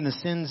 taking the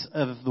sins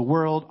of the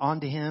world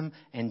onto him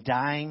and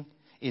dying,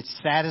 it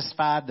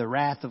satisfied the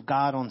wrath of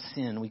God on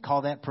sin. We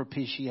call that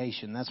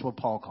propitiation. That's what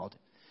Paul called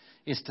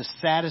it. It's to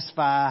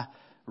satisfy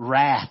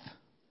wrath.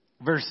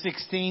 Verse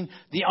 16,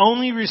 the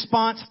only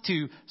response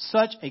to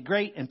such a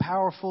great and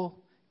powerful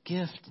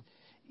gift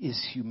is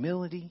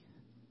humility.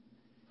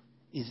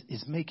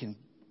 Is making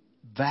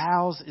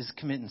vows, is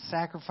committing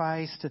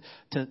sacrifice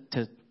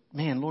to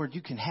man, Lord,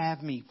 you can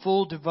have me.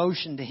 Full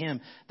devotion to him.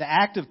 The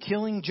act of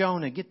killing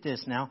Jonah, get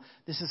this now,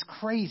 this is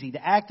crazy.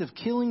 The act of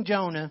killing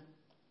Jonah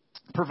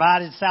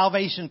provided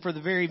salvation for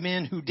the very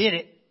men who did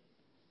it.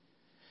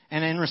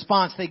 And in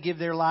response, they give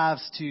their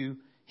lives to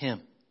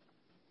him.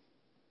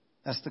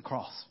 That's the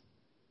cross.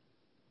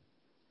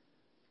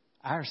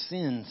 Our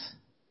sins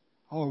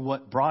are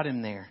what brought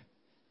him there.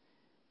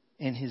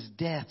 And his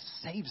death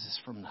saves us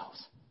from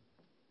those.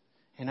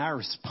 And our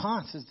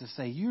response is to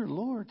say, you're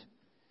Lord.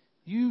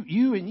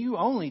 You and you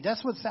only.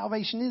 That's what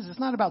salvation is. It's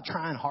not about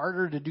trying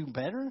harder to do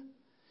better.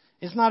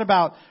 It's not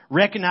about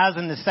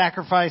recognizing the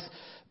sacrifice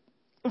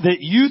that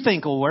you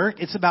think will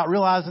work. It's about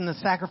realizing the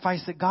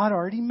sacrifice that God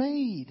already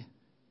made.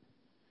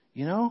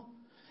 You know?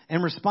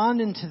 And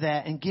responding to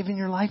that and giving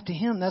your life to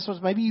him. That's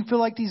what maybe you feel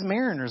like these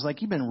mariners,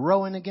 like you've been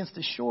rowing against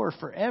the shore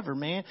forever,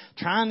 man.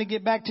 Trying to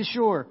get back to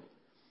shore.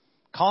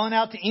 Calling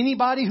out to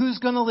anybody who's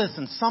going to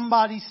listen.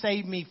 Somebody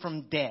save me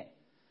from debt.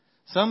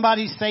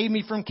 Somebody save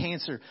me from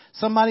cancer.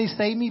 Somebody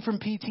save me from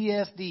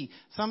PTSD.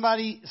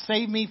 Somebody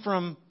save me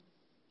from,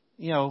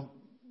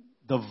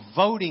 the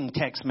voting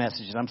text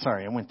messages. I'm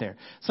sorry, I went there.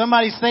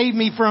 Somebody save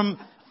me from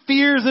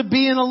fears of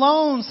being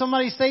alone.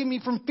 Somebody save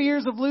me from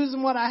fears of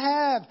losing what I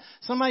have.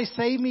 Somebody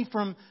save me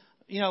from,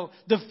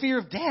 the fear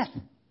of death.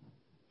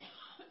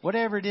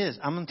 Whatever it is,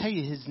 I'm going to tell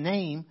you his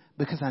name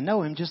because I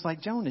know him just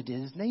like Jonah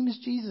did. His name is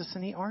Jesus,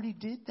 and he already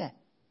did that.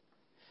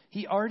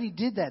 He already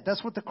did that.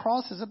 That's what the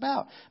cross is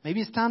about.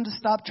 Maybe it's time to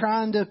stop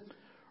trying to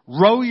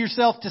row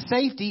yourself to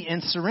safety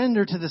and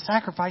surrender to the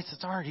sacrifice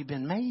that's already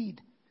been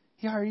made.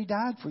 He already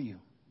died for you.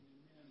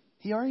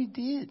 He already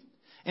did.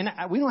 And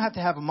we don't have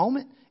to have a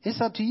moment. It's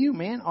up to you,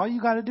 man. All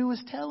you got to do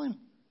is tell him.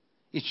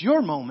 It's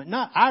your moment,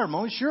 not our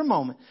moment. It's your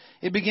moment.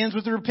 It begins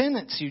with the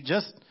repentance. You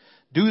just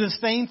do the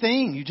same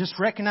thing. You just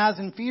recognize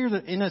and fear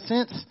that, in a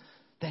sense,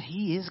 that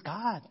He is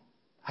God.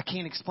 I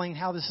can't explain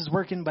how this is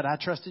working, but I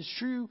trust it's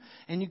true.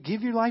 And you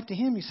give your life to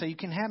Him. You say, you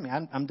can have me.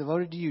 I'm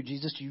devoted to you,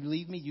 Jesus. You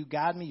lead me. You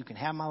guide me. You can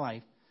have my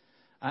life.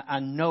 I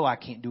know I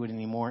can't do it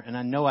anymore, and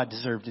I know I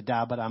deserve to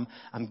die, but I'm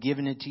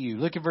giving it to you.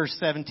 Look at verse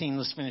 17.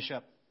 Let's finish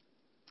up.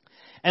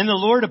 And the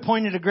Lord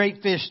appointed a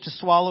great fish to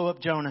swallow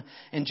up Jonah,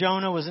 and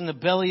Jonah was in the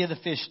belly of the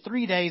fish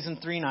 3 days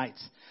and 3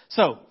 nights.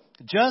 So,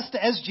 just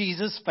as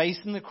Jesus,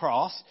 facing the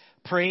cross,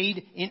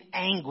 prayed in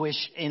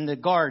anguish in the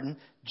garden,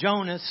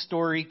 Jonah's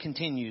story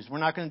continues. We're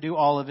not going to do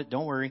all of it.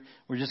 Don't worry.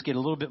 We'll just get a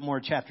little bit more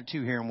of chapter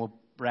 2 here, and we'll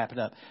wrap it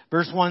up.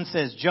 Verse 1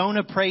 says,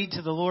 Jonah prayed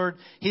to the Lord,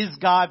 his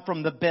God,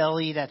 from the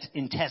belly, that's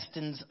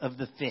intestines of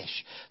the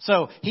fish.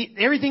 So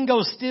everything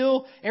goes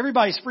still.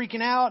 Everybody's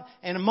freaking out.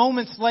 And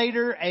moments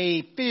later,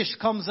 a fish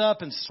comes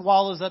up and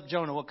swallows up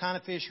Jonah. What kind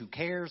of fish? Who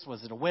cares?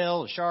 Was it a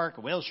whale, a shark,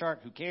 a whale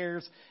shark? Who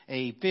cares?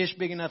 A fish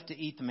big enough to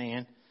eat the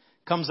man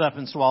comes up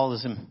and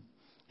swallows him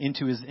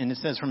into his, and it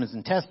says from his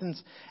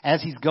intestines.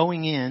 As he's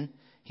going in,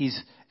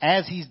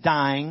 as he's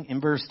dying, in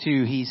verse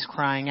 2, he's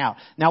crying out.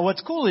 Now,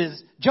 what's cool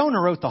is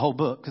Jonah wrote the whole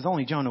book, because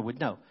only Jonah would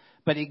know.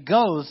 But it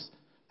goes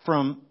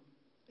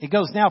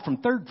now from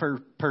third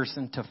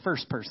person to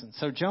first person.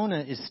 So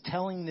Jonah is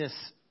telling this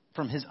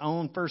from his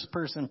own first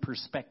person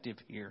perspective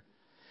here.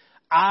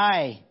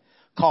 I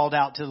called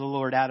out to the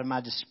Lord out of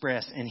my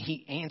distress, and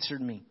He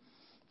answered me.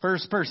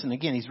 First person,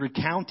 again, he's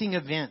recounting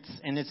events,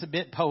 and it's a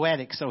bit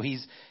poetic, so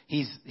he's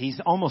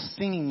almost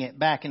singing it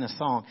back in a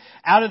song.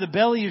 Out of the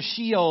belly of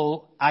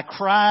Sheol, I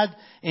cried,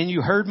 and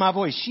you heard my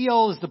voice.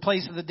 Sheol is the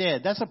place of the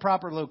dead. That's a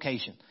proper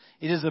location.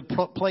 It is a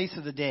place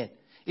of the dead.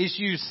 It's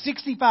used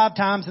 65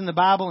 times in the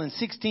Bible in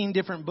 16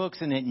 different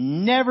books, and it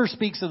never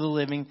speaks of the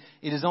living.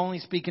 It is only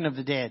speaking of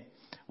the dead.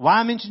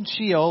 Why mention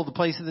Sheol, the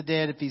place of the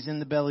dead, if he's in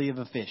the belly of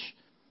a fish?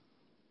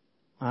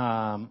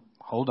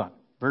 Hold on.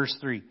 Verse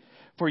 3.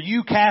 For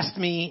you cast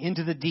me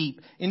into the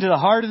deep, into the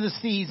heart of the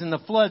seas, and the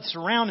flood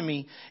surrounded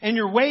me, and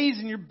your waves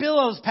and your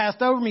billows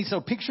passed over me.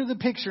 So picture the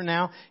picture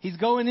now. He's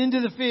going into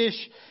the fish,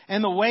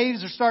 and the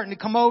waves are starting to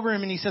come over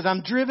him, and he says,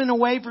 I'm driven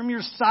away from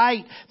your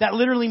sight. That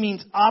literally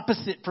means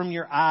opposite from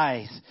your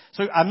eyes.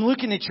 So I'm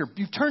looking at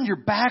you've turned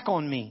your back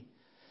on me.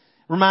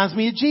 Reminds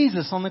me of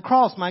Jesus on the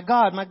cross. My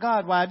God,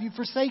 why have you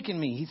forsaken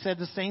me? He said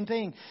the same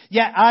thing.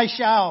 Yet I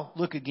shall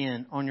look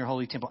again on your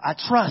holy temple. I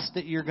trust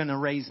that you're going to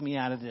raise me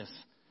out of this.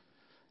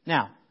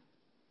 Now,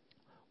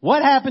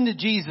 what happened to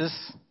Jesus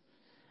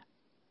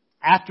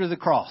after the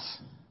cross?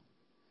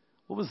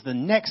 What was the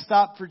next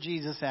stop for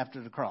Jesus after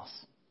the cross?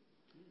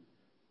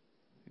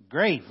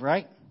 Grave,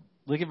 right?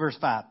 Look at verse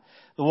 5.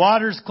 The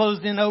waters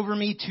closed in over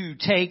me to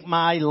take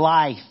my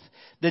life.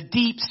 The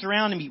deep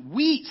surrounded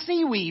me.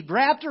 Seaweed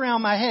wrapped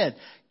around my head.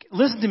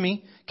 Listen to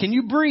me. Can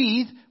you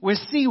breathe with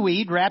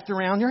seaweed wrapped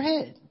around your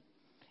head?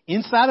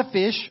 Inside a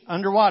fish,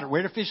 underwater.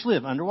 Where do fish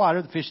live?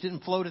 Underwater. The fish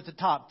didn't float at the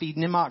top,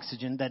 feeding him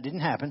oxygen. That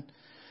didn't happen.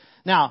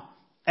 Now,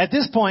 at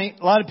this point,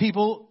 a lot of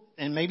people,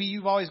 and maybe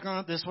you've always grown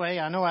up this way,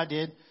 I know I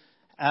did,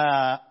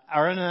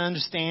 are in an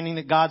understanding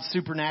that God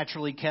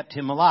supernaturally kept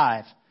him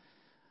alive.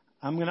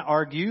 I'm going to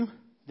argue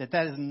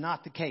that is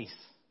not the case.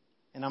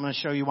 And I'm going to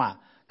show you why.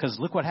 Because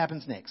look what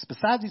happens next.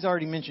 Besides, he's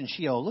already mentioned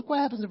Sheol. Look what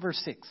happens in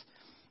verse 6.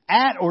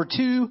 At or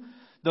to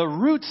the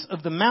roots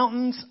of the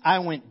mountains, I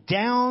went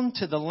down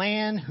to the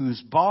land whose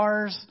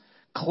bars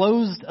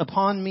closed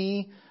upon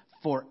me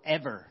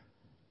forever.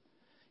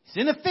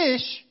 He's in a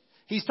fish.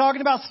 He's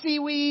talking about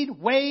seaweed,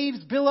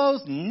 waves,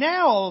 billows.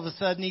 Now all of a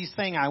sudden he's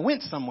saying I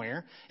went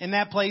somewhere. And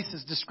that place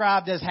is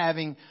described as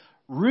having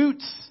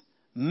roots,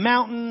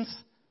 mountains,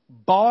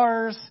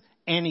 bars,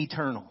 and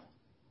eternal.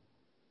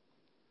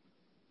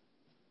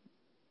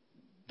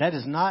 That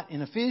is not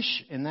in a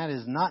fish, and that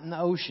is not in the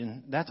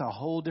ocean. That's a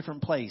whole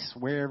different place,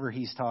 wherever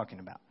he's talking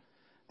about.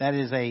 That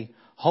is a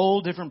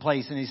whole different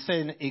place. And he's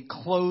saying it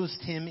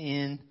closed him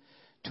in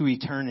to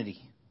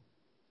eternity.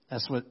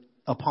 That's what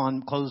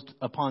closed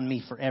upon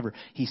me forever.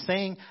 He's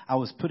saying I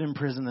was put in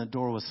prison, the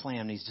door was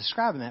slammed. He's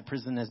describing that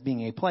prison as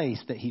being a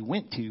place that he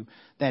went to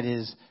that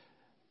is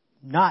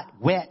not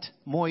wet,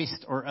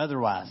 moist, or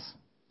otherwise.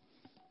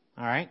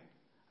 All right?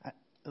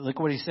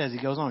 Look what he says.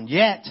 He goes on.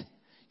 Yet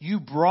you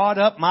brought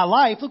up my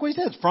life. Look what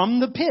he says. From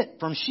the pit,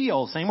 from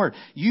Sheol, same word.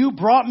 You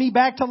brought me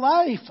back to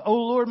life, O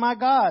Lord my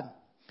God.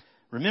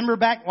 Remember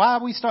back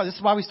this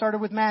is why we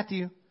started with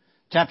Matthew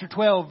chapter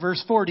 12,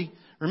 verse 40.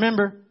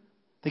 Remember,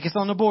 I think it's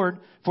on the board.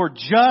 For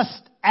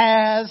just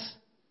as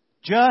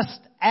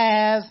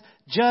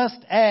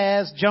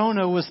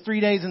Jonah was 3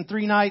 days and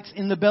 3 nights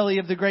in the belly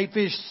of the great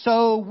fish,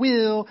 so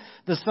will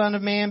the Son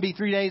of Man be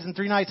 3 days and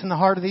 3 nights in the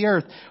heart of the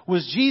earth.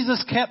 Was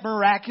Jesus kept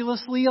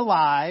miraculously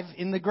alive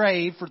in the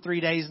grave for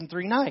 3 days and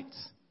 3 nights?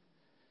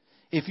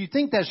 If you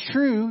think that's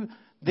true,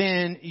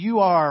 then you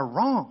are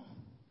wrong.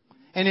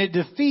 And it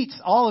defeats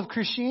all of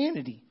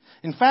Christianity.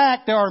 In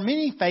fact, there are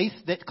many faiths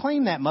that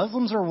claim that.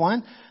 Muslims are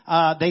one.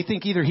 They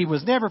think either he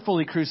was never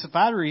fully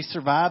crucified or he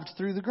survived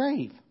through the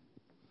grave.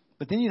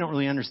 But then you don't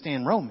really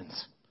understand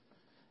Romans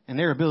and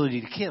their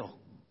ability to kill.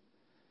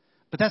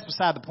 But that's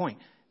beside the point.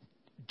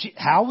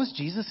 How was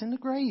Jesus in the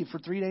grave for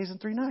 3 days and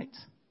 3 nights?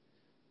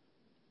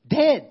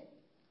 Dead.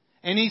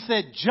 And he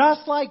said,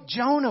 just like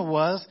Jonah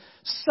was,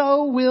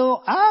 so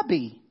will I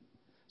be.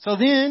 So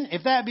then,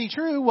 if that be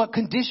true, what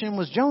condition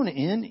was Jonah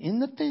in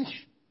the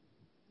fish?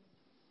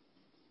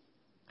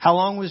 How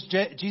long was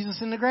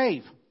Jesus in the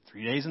grave?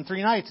 3 days and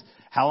 3 nights.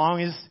 How long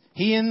is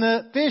he in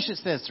the fish? It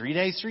says 3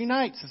 days, 3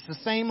 nights. It's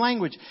the same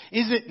language.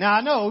 Is it? Now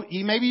I know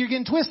maybe you're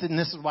getting twisted, and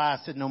this is why I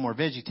said no more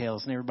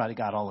VeggieTales, and everybody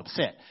got all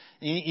upset.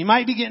 You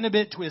might be getting a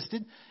bit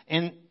twisted,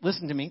 and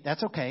listen to me,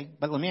 that's okay.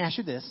 But let me ask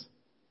you this.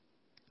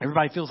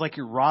 Everybody feels like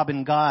you're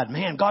robbing God.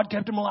 Man, God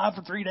kept him alive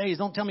for 3 days.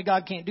 Don't tell me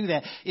God can't do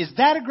that. Is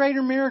that a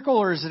greater miracle,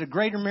 or is it a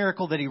greater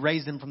miracle that he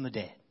raised him from the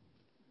dead?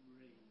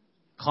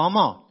 Come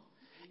on.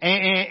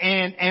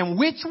 And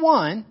which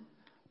one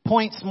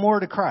points more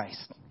to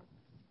Christ?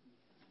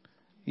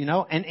 You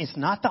know, and it's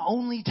not the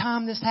only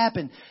time this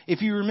happened.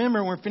 If you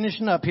remember, we're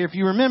finishing up here. If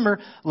you remember,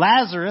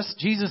 Lazarus,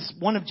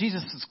 one of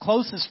Jesus'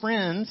 closest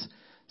friends,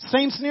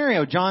 same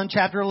scenario. John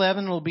chapter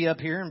 11 will be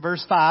up here in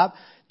verse 5.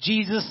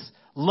 Jesus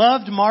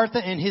loved Martha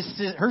and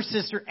her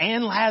sister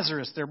and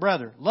Lazarus, their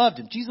brother. Loved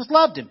him. Jesus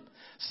loved him.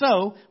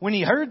 So when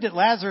he heard that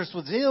Lazarus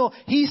was ill,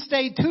 he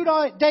stayed 2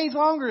 days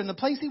longer in the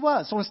place he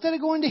was. So instead of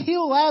going to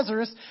heal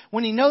Lazarus,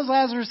 when he knows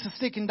Lazarus is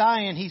sick and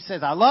dying, he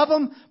says, I love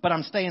him, but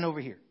I'm staying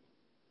over here.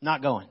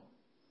 Not going.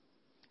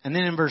 And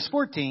then in verse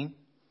 14,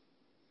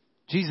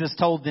 Jesus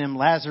told them,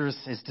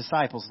 his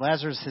disciples,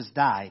 Lazarus has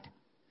died.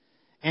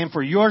 And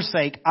for your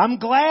sake, I'm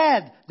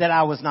glad that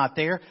I was not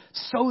there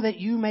so that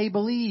you may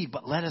believe,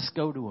 but let us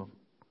go to him.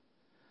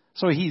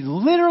 So he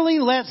literally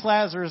lets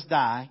Lazarus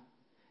die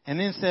and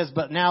then says,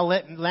 but now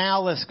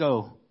let's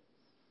go.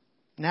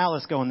 Now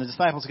let's go. And the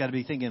disciples got to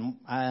be thinking,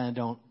 I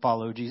don't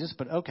follow Jesus,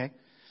 but okay.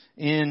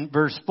 In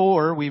verse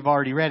 4, we've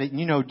already read it.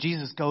 You know,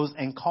 Jesus goes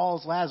and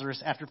calls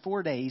Lazarus after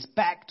 4 days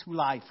back to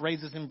life,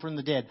 raises him from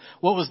the dead.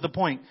 What was the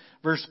point?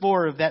 Verse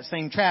 4 of that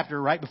same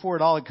chapter, right before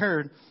it all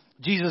occurred,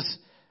 Jesus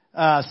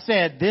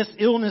said, this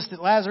illness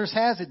that Lazarus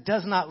has, it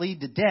does not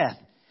lead to death.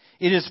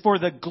 It is for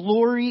the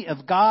glory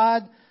of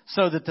God,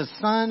 so that the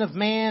Son of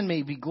Man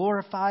may be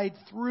glorified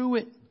through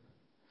it.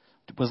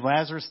 Was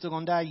Lazarus still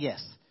going to die?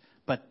 Yes.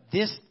 But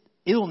this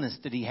illness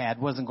that he had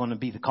wasn't going to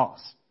be the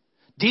cause.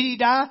 Did he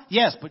die?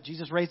 Yes, but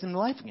Jesus raised him to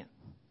life again.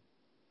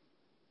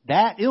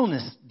 That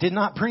illness did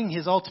not bring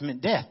his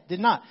ultimate death. Did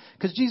not.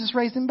 Because Jesus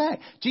raised him back.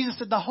 Jesus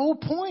said the whole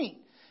point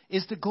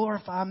is to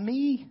glorify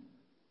me.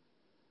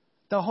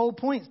 The whole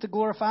point is to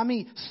glorify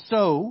me.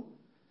 So,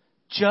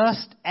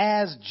 just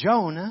as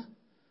Jonah,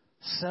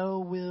 so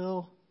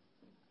will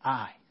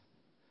I.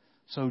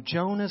 So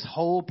Jonah's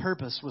whole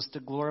purpose was to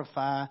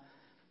glorify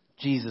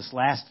Jesus.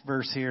 Last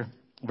verse here,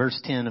 verse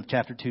 10 of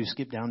chapter 2,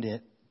 skip down to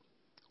it.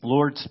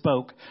 Lord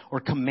spoke or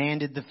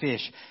commanded the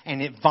fish,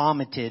 and it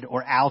vomited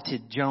or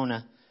outed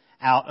Jonah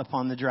out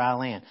upon the dry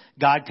land.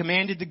 God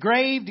commanded the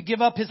grave to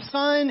give up his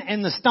son,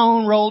 and the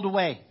stone rolled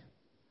away.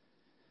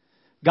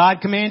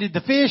 God commanded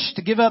the fish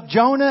to give up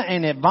Jonah,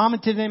 and it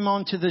vomited him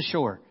onto the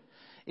shore.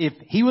 If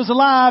he was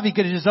alive, he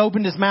could have just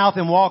opened his mouth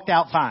and walked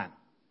out fine.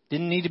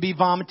 Didn't need to be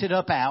vomited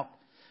up out.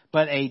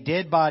 But a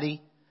dead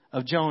body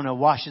of Jonah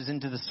washes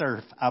into the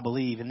surf, I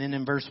believe. And then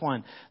in verse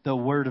 1, the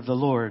word of the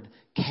Lord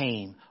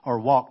came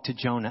or walked to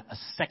Jonah a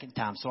second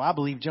time. So I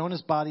believe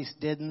Jonah's body's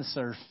dead in the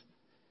surf.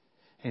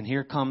 And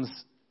here comes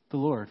the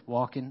Lord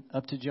walking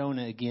up to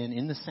Jonah again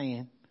in the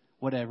sand,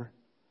 whatever,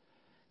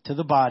 to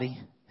the body.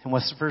 And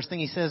what's the first thing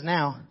he says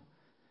now?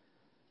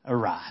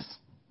 Arise.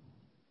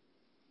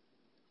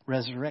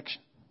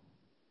 Resurrection.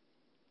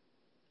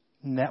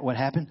 Isn't that what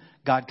happened?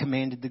 God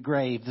commanded the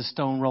grave. The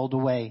stone rolled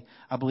away.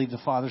 I believe the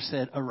Father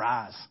said,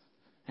 arise.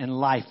 And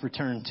life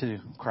returned to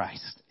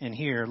Christ. And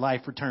here,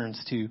 life returns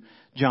to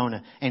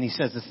Jonah. And he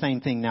says the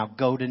same thing. Now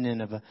go to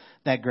Nineveh,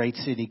 that great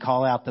city.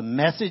 Call out the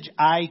message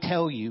I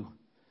tell you.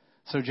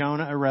 So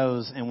Jonah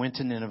arose and went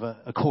to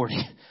Nineveh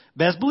according.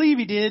 Best believe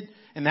he did.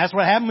 And that's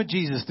what happened with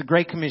Jesus, the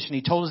Great Commission.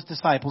 He told his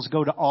disciples,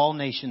 go to all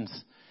nations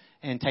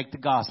and take the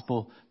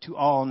gospel to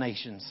all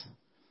nations.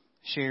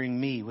 Sharing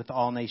me with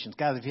all nations.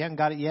 Guys, if you haven't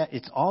got it yet,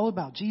 it's all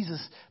about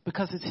Jesus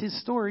because it's his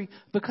story,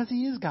 because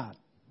he is God.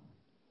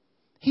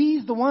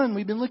 He's the one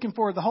we've been looking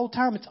for the whole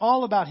time. It's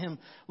all about him.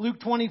 Luke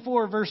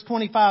 24 verse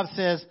 25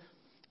 says,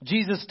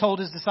 Jesus told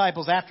his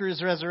disciples after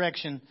his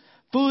resurrection,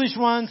 foolish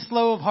ones,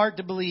 slow of heart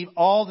to believe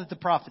all that the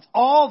prophets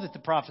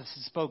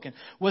had spoken.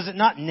 Was it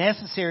not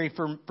necessary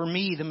for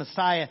me, the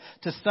Messiah,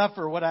 to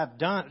suffer what I've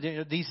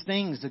done, these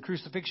things, the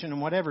crucifixion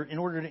and whatever, in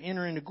order to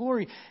enter into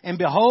glory? And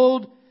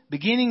behold,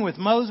 Beginning with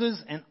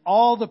Moses and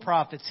all the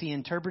prophets, he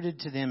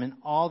interpreted to them in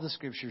all the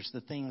scriptures the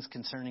things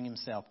concerning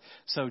himself.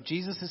 So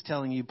Jesus is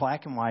telling you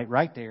black and white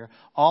right there,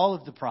 all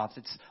of the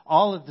prophets,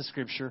 all of the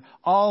scripture,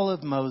 all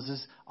of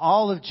Moses,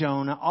 all of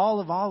Jonah, all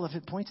of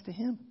it points to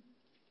him.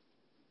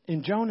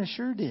 And Jonah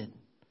sure did.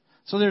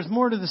 So there's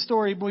more to the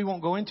story. We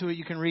won't go into it.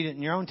 You can read it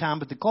in your own time.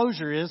 But the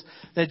closure is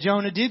that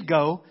Jonah did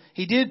go.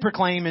 He did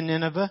proclaim in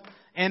Nineveh.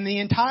 And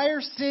the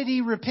entire city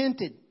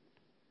repented.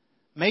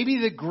 Maybe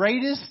the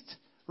greatest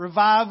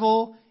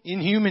revival in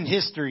human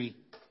history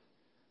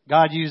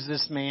God used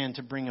this man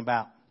to bring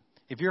about.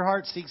 If your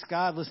heart seeks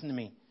God, listen to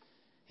me.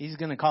 He's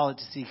going to call it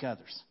to seek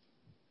others.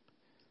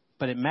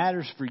 But it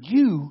matters for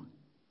you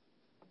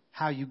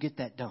how you get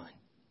that done.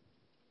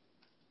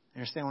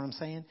 Understand what I'm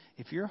saying?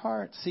 If your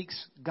heart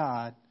seeks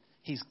God,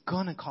 He's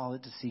going to call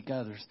it to seek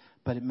others.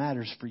 But it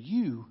matters for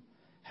you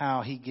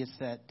how He gets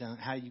that done,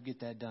 how you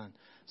get that done.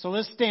 So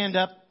let's stand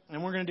up,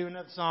 and we're going to do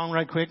another song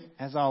right quick,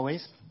 as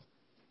always.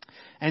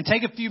 And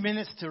take a few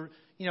minutes to,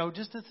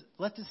 just to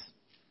let this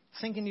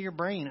sink into your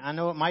brain. I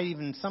know it might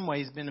even in some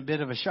ways been a bit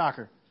of a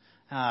shocker.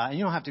 And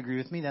you don't have to agree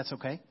with me. That's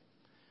okay.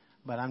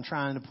 But I'm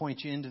trying to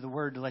point you into the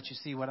Word to let you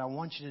see what I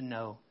want you to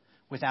know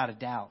without a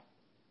doubt.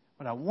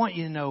 What I want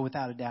you to know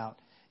without a doubt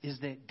is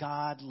that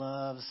God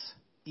loves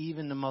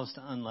even the most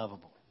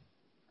unlovable.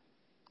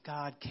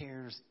 God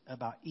cares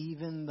about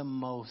even the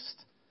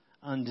most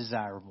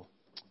undesirable.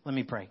 Let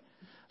me pray.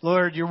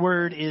 Lord, your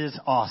Word is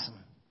awesome.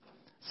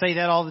 Say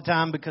that all the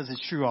time because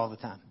it's true all the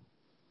time.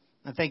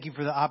 I thank you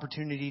for the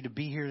opportunity to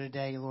be here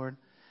today, Lord.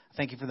 I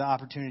thank you for the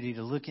opportunity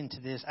to look into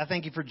this. I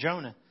thank you for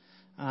Jonah.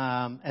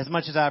 As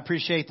much as I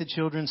appreciate the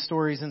children's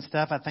stories and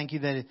stuff, I thank you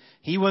that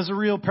he was a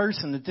real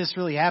person, that this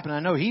really happened. I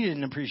know he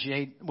didn't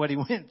appreciate what he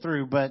went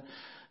through, but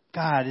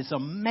God, it's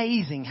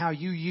amazing how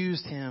you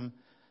used him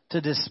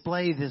to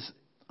display this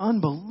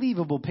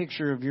unbelievable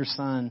picture of your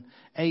son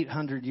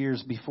 800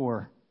 years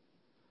before.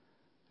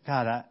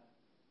 God,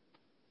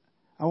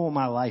 I want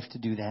my life to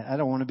do that. I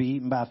don't want to be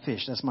eaten by a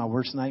fish. That's my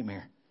worst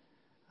nightmare,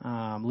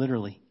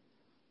 literally.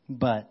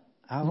 But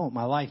I want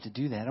my life to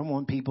do that. I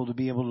want people to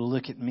be able to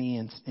look at me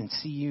and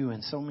see you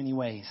in so many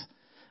ways.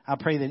 I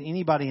pray that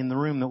anybody in the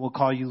room that will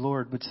call you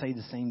Lord would say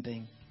the same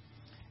thing.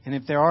 And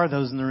if there are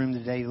those in the room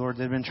today, Lord,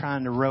 that have been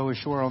trying to row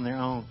ashore on their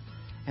own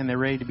and they're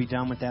ready to be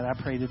done with that, I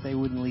pray that they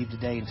wouldn't leave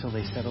today until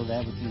they settle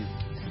that with you.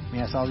 We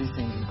ask all these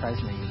things in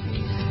Christ's name.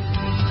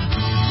 Amen.